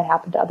bad things might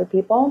happen to other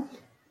people.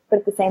 But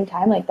at the same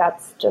time, like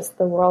that's just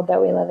the world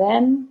that we live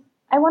in.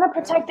 I want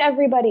to protect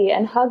everybody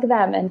and hug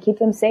them and keep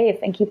them safe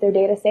and keep their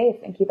data safe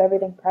and keep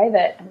everything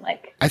private. And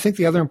like, I think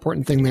the other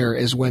important thing there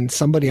is when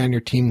somebody on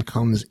your team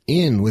comes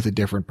in with a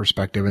different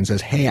perspective and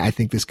says, hey, I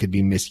think this could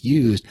be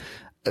misused,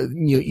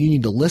 you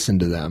need to listen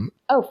to them.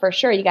 Oh, for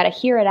sure. You got to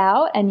hear it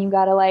out and you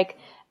got to like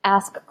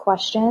ask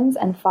questions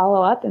and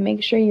follow up and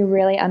make sure you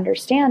really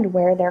understand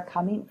where they're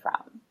coming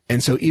from.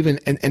 And so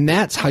and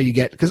that's how you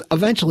get, because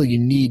eventually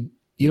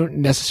you don't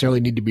necessarily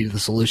need to be the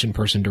solution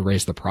person to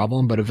raise the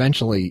problem, but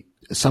eventually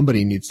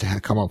somebody needs to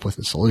come up with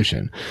a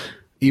solution,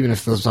 even if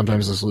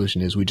sometimes the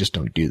solution is we just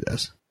don't do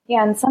this.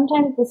 Yeah, and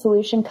sometimes the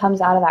solution comes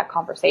out of that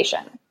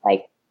conversation.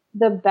 Like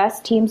the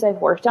best teams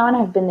I've worked on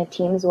have been the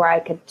teams where I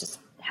could just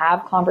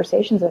have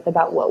conversations with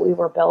about what we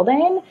were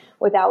building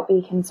without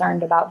being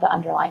concerned about the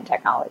underlying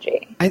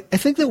technology. I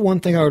think that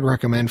one thing I would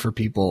recommend for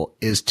people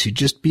is to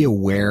just be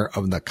aware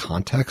of the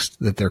context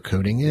that they're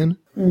coding in,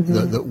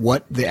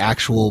 what the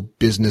actual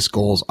business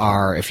goals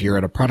are. If you're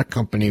at a product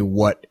company,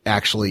 what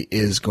actually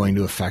is going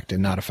to affect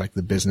and not affect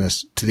the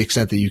business to the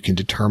extent that you can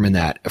determine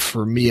that.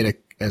 For me,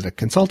 as a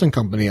consulting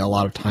company, a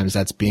lot of times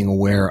that's being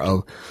aware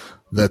of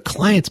the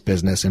client's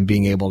business and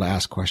being able to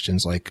ask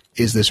questions like,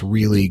 is this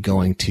really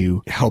going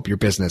to help your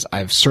business?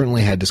 I've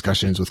certainly had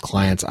discussions with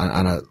clients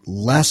on a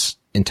less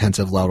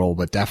intensive level,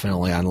 but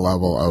definitely on a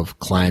level of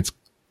clients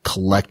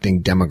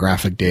collecting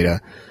demographic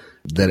data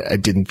that I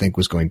didn't think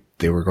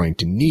they were going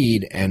to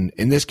need. And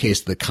in this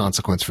case, the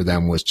consequence for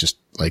them was just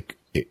like,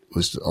 it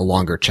was a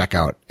longer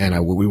checkout, and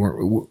it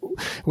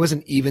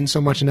wasn't even so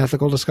much an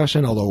ethical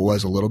discussion, although it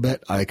was a little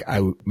bit.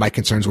 My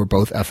concerns were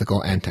both ethical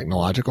and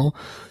technological.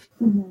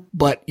 Mm-hmm.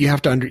 But you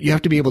have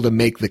to be able to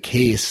make the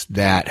case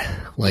that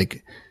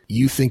like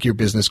you think your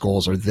business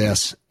goals are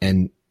this,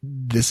 and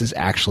this is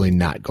actually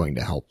not going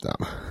to help them.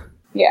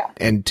 Yeah.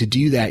 And to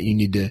do that, you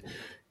need to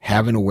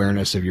have an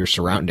awareness of your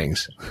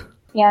surroundings.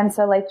 Yeah, and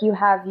so like you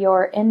have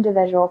your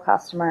individual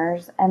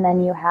customers, and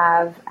then you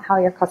have how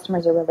your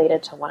customers are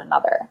related to one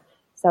another.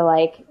 So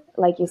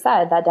like you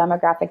said, that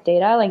demographic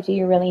data, like, do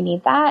you really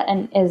need that?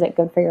 And is it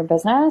good for your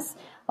business?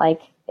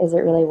 Like, is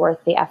it really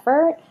worth the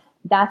effort?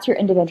 That's your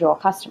individual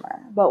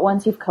customer. But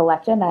once you've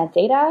collected that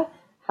data,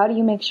 how do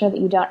you make sure that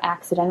you don't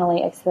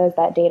accidentally expose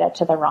that data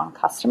to the wrong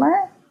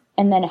customer?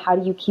 And then how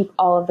do you keep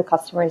all of the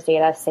customer's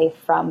data safe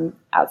from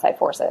outside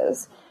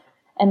forces?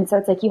 And so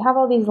it's like you have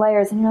all these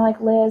layers and you're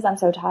like, Liz, I'm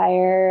so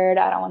tired.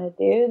 I don't want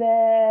to do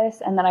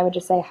this. And then I would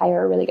just say,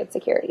 hire a really good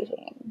security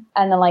team.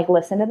 And then like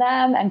listen to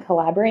them and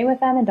collaborate with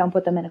them and don't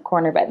put them in a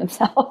corner by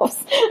themselves.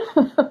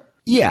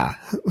 Yeah.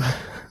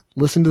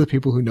 Listen to the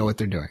people who know what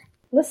they're doing.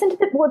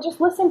 Just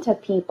listen to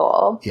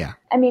people. Yeah.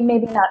 I mean,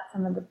 maybe not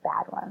some of the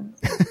bad ones,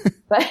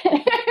 but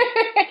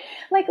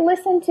like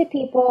listen to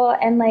people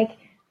and like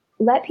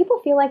let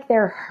people feel like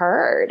they're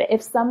heard.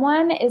 If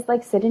someone is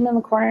like sitting in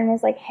the corner and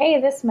is like,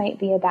 hey, this might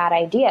be a bad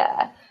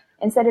idea,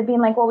 instead of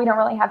being like, well, we don't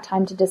really have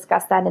time to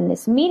discuss that in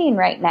this meeting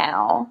right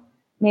now,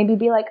 maybe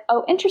be like,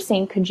 oh,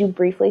 interesting. Could you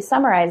briefly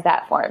summarize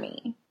that for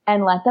me?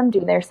 And let them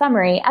do their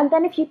summary. And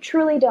then if you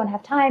truly don't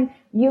have time,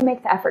 you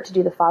make the effort to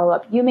do the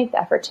follow-up. You make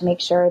the effort to make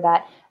sure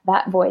that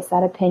that voice,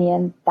 that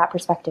opinion, that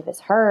perspective is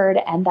heard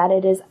and that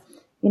it is,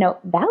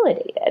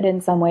 validated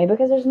in some way,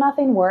 because there's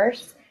nothing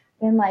worse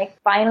than like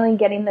finally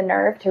getting the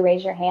nerve to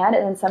raise your hand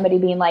and then somebody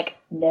being like,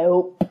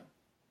 nope,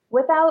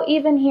 without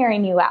even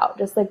hearing you out,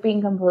 just like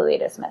being completely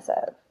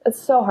dismissive.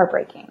 It's so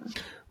heartbreaking.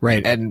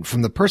 Right. And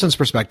from the person's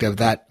perspective,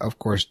 that of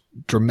course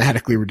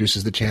dramatically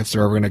reduces the chance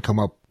they're ever going to come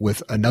up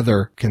with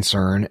another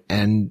concern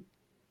and,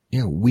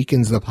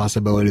 weakens the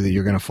possibility that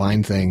you're going to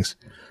find things.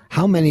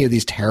 How many of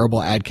these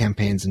terrible ad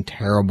campaigns and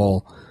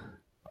terrible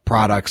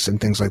products and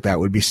things like that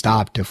would be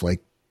stopped if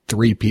like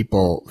 3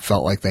 people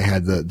felt like they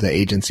had the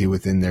agency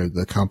within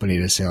the company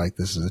to say like,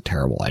 this is a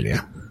terrible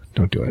idea.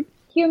 Don't do it.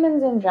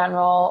 Humans in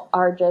general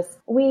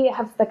we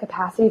have the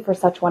capacity for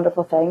such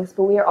wonderful things,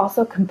 but we are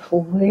also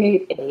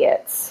complete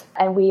idiots.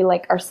 And we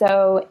are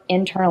so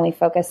internally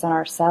focused on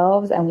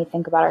ourselves and we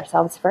think about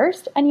ourselves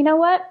first. And you know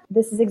what?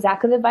 This is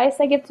exactly the advice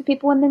I give to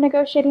people when they're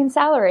negotiating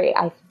salary.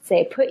 I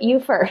say, put you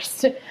first.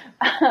 So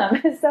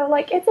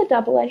it's a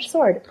double-edged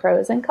sword,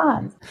 pros and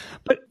cons.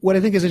 But what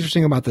I think is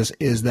interesting about this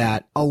is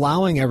that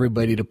allowing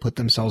everybody to put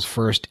themselves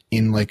first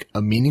in like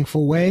a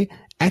meaningful way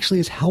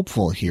actually is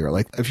helpful here.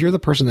 Like if you're the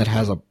person that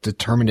has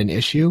determined an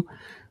issue,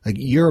 like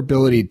your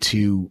ability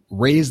to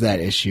raise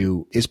that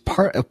issue is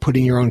part of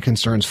putting your own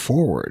concerns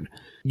forward.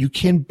 You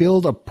can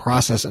build a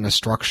process and a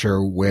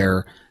structure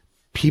where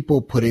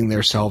people putting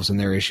themselves and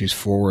their issues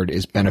forward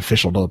is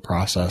beneficial to the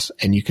process.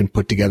 And you can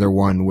put together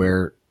one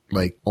where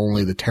like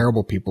only the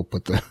terrible people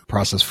put the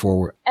process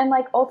forward. And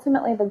like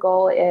ultimately the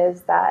goal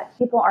is that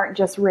people aren't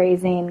just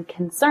raising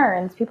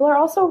concerns. People are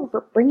also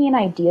bringing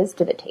ideas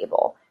to the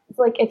table.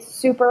 It's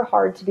super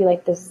hard to be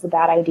like, this is a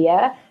bad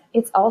idea.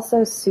 It's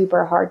also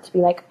super hard to be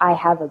like, I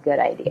have a good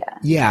idea.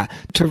 Yeah.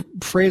 To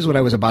phrase what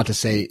I was about to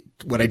say,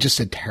 what I just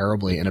said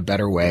terribly in a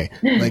better way,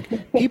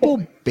 like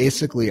people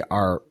basically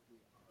are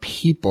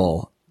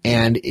people,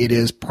 and it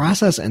is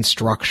process and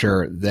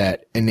structure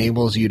that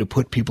enables you to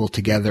put people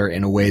together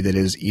in a way that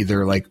is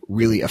either like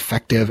really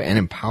effective and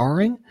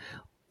empowering,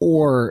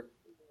 or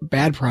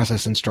bad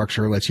process and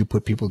structure lets you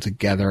put people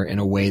together in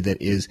a way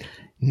that is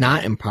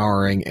not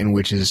empowering and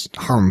which is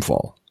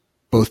harmful,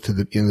 both to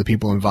the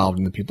people involved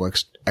and the people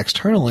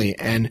externally.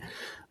 And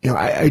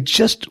I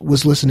just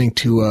was listening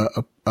to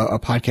a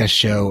podcast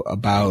show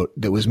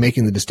that was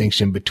making the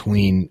distinction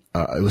between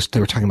they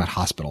were talking about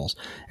hospitals,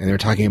 and they were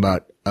talking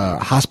about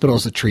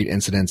hospitals that treat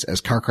incidents as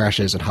car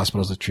crashes and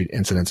hospitals that treat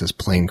incidents as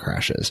plane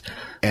crashes.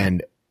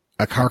 And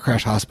a car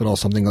crash hospital,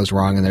 something goes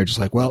wrong, and they're just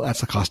like, well, that's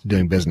the cost of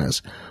doing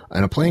business.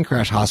 In a plane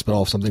crash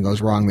hospital, if something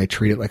goes wrong, they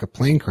treat it like a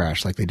plane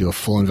crash, like they do a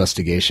full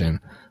investigation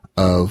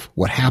of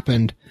what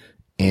happened,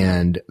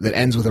 and that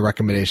ends with a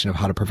recommendation of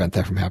how to prevent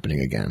that from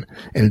happening again.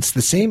 And it's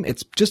the same,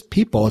 it's just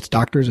people, it's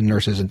doctors and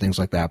nurses and things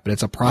like that, but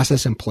it's a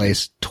process in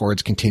place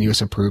towards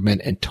continuous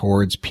improvement and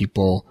towards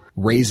people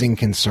raising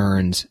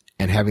concerns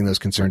and having those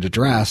concerns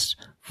addressed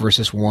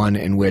versus one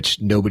in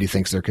which nobody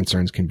thinks their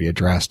concerns can be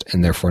addressed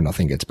and therefore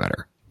nothing gets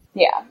better.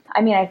 Yeah.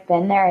 I mean, I've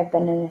been there. I've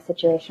been in a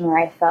situation where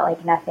I felt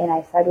like nothing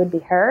I said would be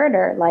heard,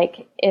 or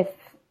like if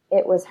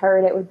it was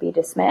heard, it would be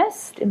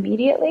dismissed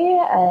immediately.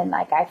 And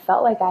like I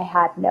felt like I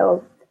had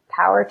no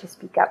power to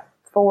speak up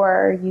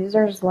for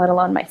users, let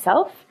alone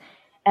myself.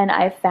 And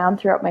I've found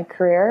throughout my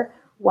career,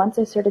 once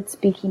I started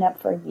speaking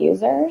up for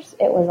users,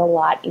 it was a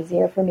lot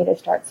easier for me to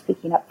start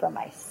speaking up for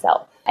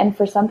myself. And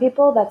for some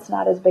people, that's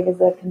not as big as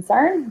a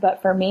concern.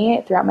 But for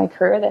me, throughout my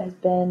career, that has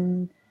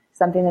been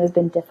something that has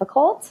been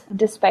difficult,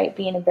 despite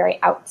being a very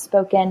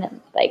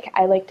outspoken,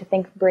 I like to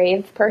think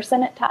brave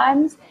person at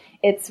times.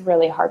 It's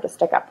really hard to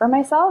stick up for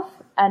myself.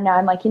 And now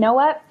I'm like, you know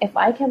what? If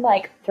I can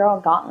throw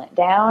a gauntlet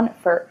down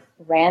for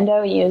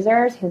rando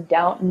users who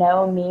don't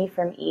know me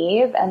from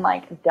Eve and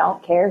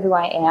don't care who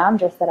I am,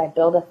 just that I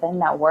build a thing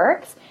that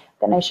works,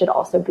 then I should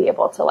also be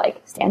able to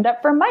like stand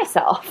up for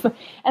myself.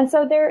 And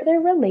so they're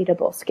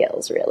relatable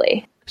skills,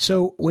 really.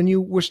 So when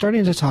you were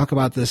starting to talk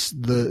about this,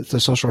 the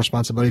social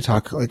responsibility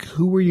talk, like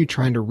who were you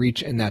trying to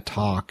reach in that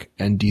talk?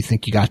 And do you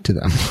think you got to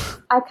them?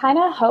 I kind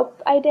of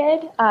hope I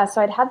did.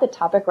 So I'd had the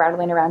topic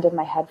rattling around in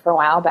my head for a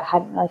while, but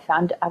hadn't really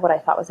found what I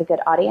thought was a good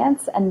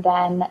audience. And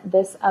then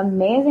this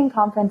amazing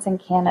conference in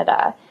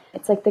Canada,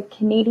 it's like the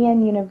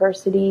Canadian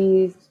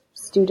University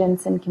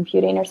Students in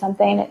Computing or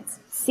something. It's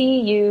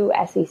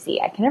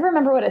CUSEC. I can never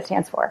remember what it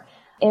stands for.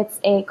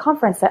 It's a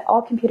conference that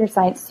all computer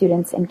science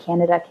students in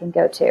Canada can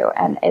go to,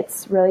 and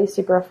it's really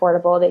super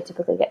affordable. They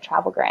typically get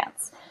travel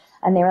grants.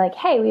 And they were like,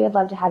 hey, we would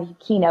love to have you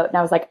keynote. And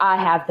I was like, I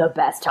have the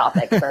best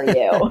topic for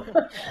you.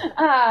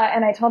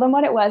 And I told them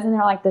what it was, and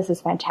they're like, this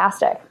is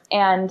fantastic.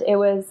 And it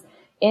was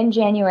in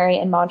January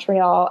in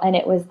Montreal, and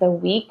it was the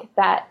week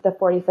that the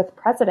 45th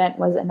president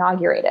was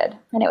inaugurated.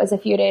 And it was a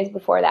few days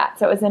before that.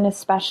 So it was an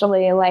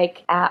especially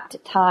like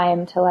apt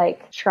time to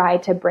like try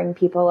to bring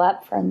people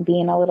up from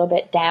being a little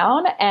bit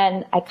down.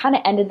 And I kind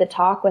of ended the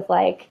talk with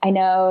like, I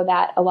know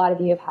that a lot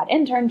of you have had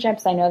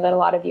internships. I know that a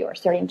lot of you are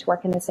starting to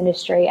work in this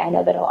industry. I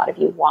know that a lot of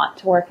you want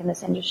to work in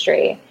this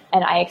industry.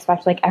 And I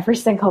expect like every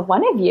single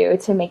one of you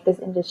to make this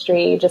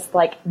industry just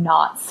like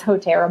not so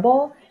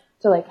terrible,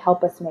 to like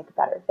help us make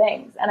better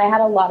things. And I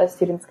had a lot of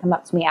students come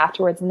up to me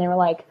afterwards and they were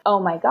like, oh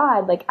my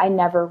God, like I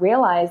never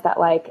realized that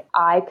like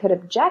I could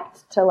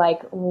object to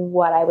like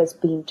what I was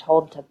being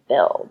told to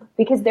build,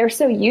 because they're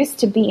so used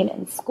to being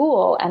in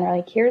school and they're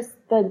like, here's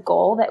the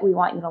goal that we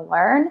want you to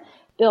learn,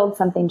 build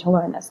something to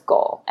learn this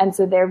goal. And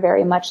so they're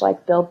very much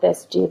like, build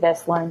this, do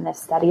this, learn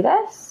this, study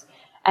this.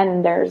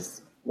 And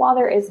while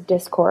there is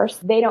discourse,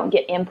 they don't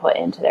get input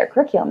into their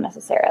curriculum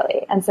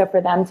necessarily. And so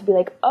for them to be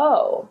like,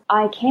 oh,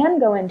 I can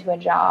go into a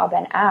job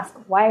and ask,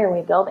 why are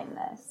we building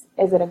this?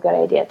 Is it a good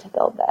idea to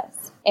build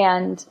this?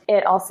 And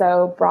it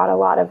also brought a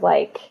lot of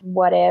like,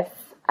 what if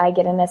I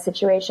get in a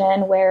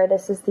situation where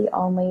this is the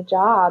only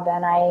job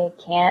and I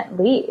can't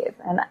leave?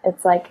 And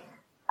it's like,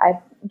 I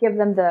give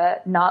them the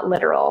not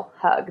literal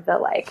hug, the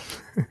like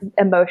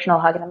emotional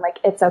hug. And I'm like,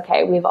 it's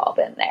okay. We've all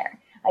been there.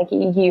 Like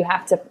you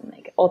have to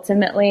like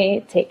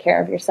ultimately take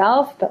care of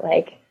yourself, but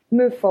like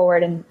move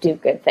forward and do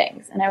good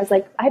things. And I was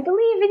like, I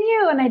believe in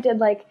you. And I did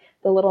like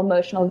the little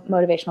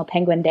motivational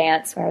penguin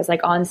dance where I was like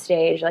on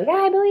stage, like,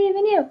 I believe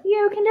in you.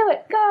 You can do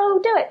it. Go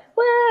do it.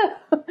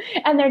 Woo!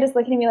 And they're just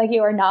looking at me like,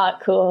 you are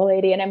not cool,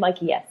 lady. And I'm like,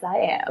 yes,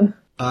 I am.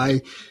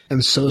 I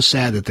am so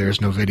sad that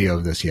there's no video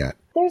of this yet.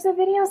 There's a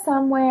video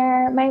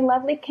somewhere. My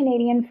lovely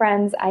Canadian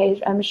friends,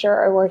 I'm sure,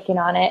 are working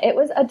on it. It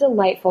was a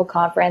delightful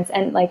conference.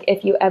 And like,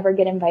 if you ever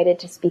get invited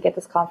to speak at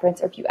this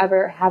conference, or if you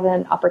ever have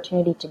an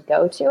opportunity to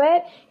go to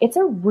it, it's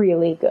a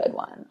really good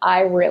one.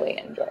 I really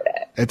enjoyed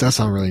it. It does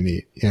sound really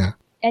neat. Yeah.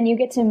 And you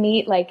get to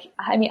meet, like,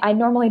 I mean, I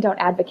normally don't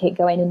advocate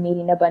going and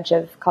meeting a bunch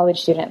of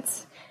college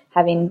students,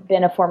 having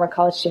been a former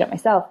college student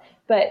myself,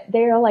 but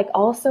they're like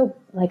also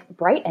like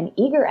bright and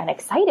eager and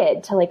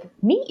excited to like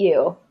meet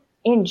you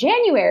in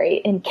January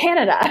in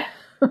Canada.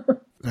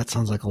 That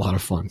sounds like a lot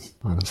of fun,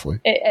 honestly.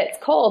 It's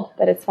cold,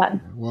 but it's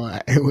fun. Well,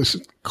 it was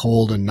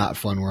cold and not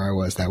fun where I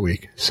was that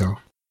week. So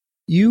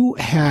you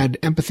had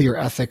empathy or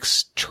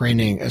ethics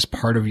training as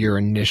part of your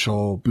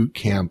initial boot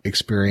camp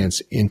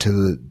experience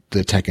into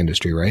the tech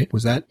industry, right?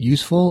 Was that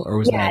useful or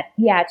was that?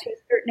 Yeah, to a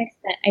certain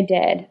extent I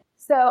did.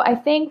 So I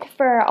think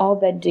for all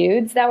the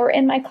dudes that were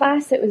in my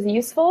class, it was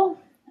useful.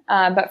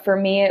 But for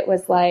me, it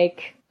was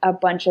like a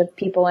bunch of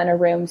people in a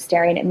room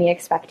staring at me,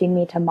 expecting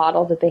me to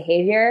model the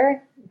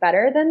behavior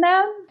better than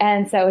them.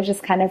 And so it was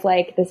just kind of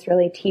like this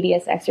really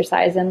tedious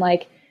exercise in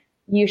like,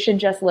 you should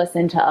just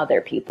listen to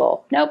other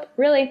people. Nope,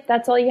 really,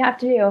 that's all you have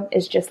to do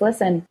is just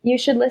listen. You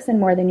should listen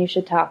more than you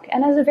should talk.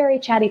 And as a very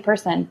chatty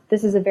person,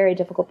 this is a very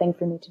difficult thing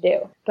for me to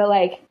do. But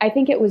like, I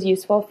think it was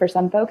useful for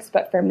some folks,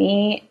 but for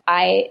me,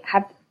 I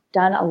have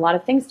done a lot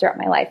of things throughout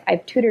my life.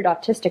 I've tutored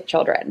autistic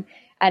children.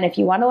 And if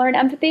you want to learn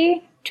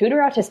empathy, tutor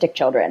autistic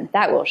children.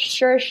 That will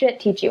sure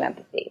shit teach you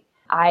empathy.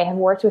 I have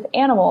worked with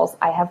animals.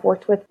 I have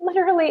worked with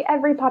literally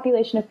every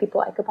population of people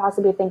I could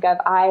possibly think of.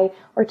 I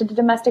worked at the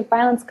Domestic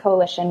Violence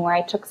Coalition where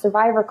I took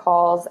survivor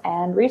calls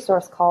and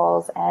resource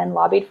calls and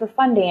lobbied for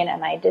funding,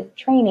 and I did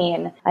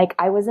training. Like,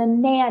 I was a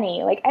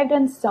nanny. Like, I've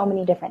done so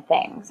many different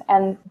things.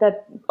 And the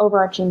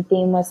overarching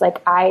theme was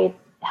like, I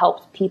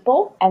helped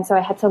people, and so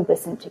I had to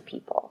listen to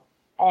people.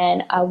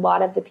 And a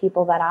lot of the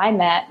people that I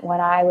met when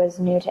I was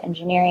new to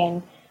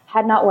engineering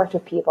had not worked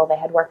with people. They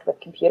had worked with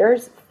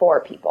computers for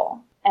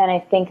people. And I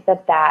think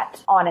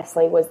that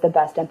honestly was the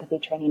best empathy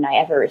training I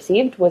ever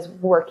received, was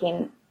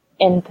working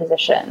in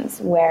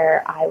positions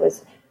where I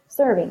was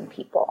serving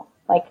people.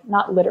 Like,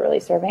 not literally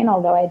serving,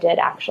 although I did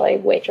actually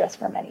waitress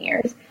for many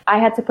years. I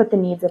had to put the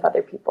needs of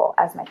other people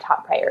as my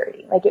top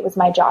priority. Like, it was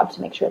my job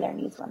to make sure their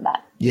needs were met.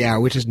 Yeah,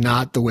 which is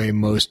not the way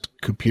most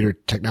computer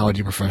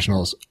technology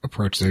professionals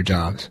approach their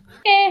jobs.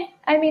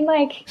 I mean,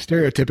 like...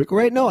 Stereotypical,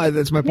 right? No,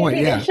 that's my point,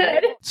 yeah.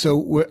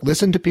 So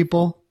listen to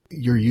people.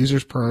 Your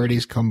users'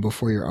 priorities come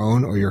before your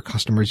own, or your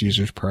customers'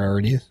 users'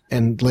 priorities.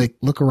 And like,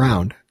 look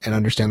around and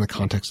understand the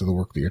context of the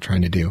work that you're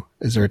trying to do.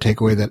 Is there a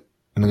takeaway that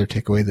another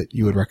takeaway that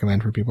you would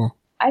recommend for people?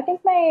 I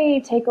think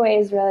my takeaway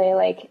is really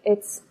like,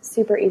 it's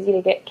super easy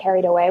to get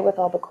carried away with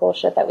all the cool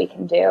shit that we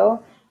can do.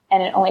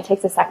 And it only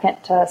takes a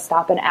second to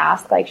stop and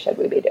ask, like, should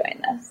we be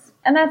doing this?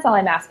 And that's all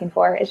I'm asking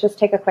for, is just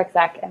take a quick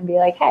sec and be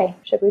like, hey,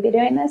 should we be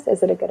doing this?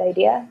 Is it a good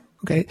idea?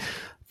 Okay.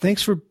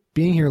 Thanks for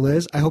being here,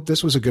 Liz. I hope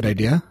this was a good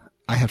idea.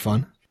 I had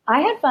fun.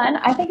 I had fun.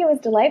 I think it was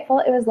delightful.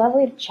 It was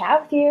lovely to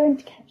chat with you and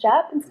to catch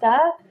up and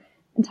stuff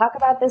and talk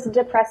about this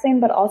depressing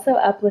but also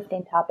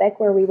uplifting topic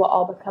where we will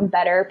all become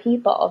better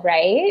people,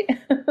 right?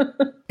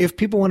 If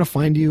people want to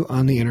find you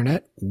on the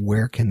internet,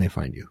 where can they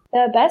find you?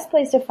 The best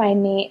place to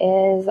find me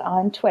is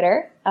on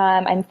Twitter.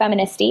 I'm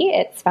Feministy.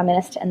 It's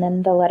feminist and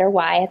then the letter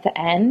Y at the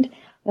end.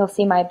 You'll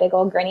see my big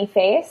old grinny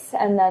face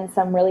and then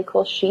some really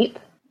cool sheep.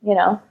 You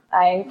know,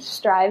 I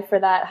strive for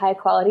that high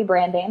quality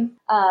branding.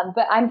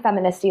 But I'm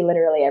Feministy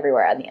literally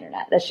everywhere on the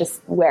internet. That's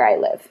just where I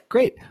live.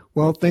 Great.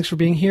 Well, thanks for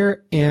being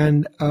here.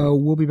 And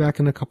we'll be back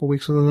in a couple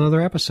weeks with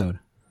another episode.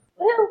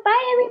 Woo,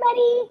 bye,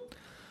 everybody.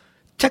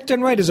 Tech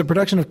Done Right is a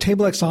production of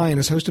TableXI and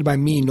is hosted by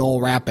me,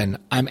 Noel Rappin.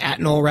 I'm at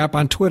Noel Rapp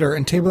on Twitter,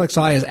 and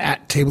TableXI is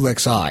at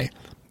TableXI.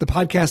 The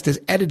podcast is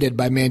edited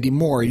by Mandy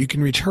Moore. You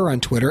can reach her on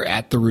Twitter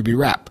at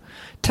TheRubyRep.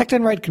 Tech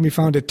Done Right can be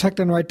found at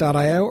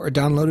techdoneright.io or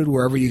downloaded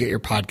wherever you get your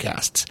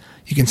podcasts.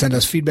 You can send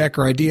us feedback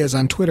or ideas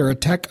on Twitter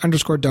at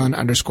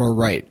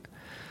tech_done_right.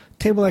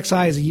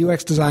 TableXI is a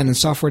UX design and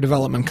software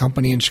development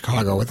company in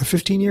Chicago with a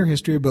 15-year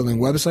history of building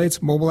websites,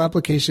 mobile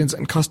applications,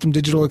 and custom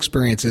digital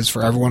experiences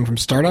for everyone from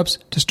startups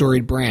to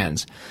storied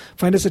brands.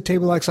 Find us at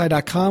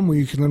tablexi.com where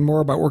you can learn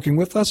more about working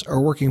with us or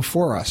working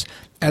for us.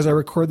 As I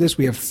record this,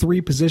 we have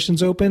 3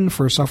 positions open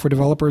for software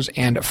developers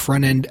and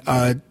front-end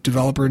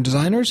developer and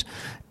designers,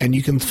 and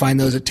you can find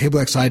those at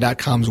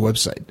tablexi.com's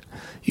website.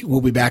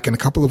 We'll be back in a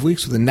couple of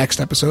weeks with the next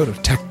episode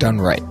of Tech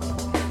Done Right.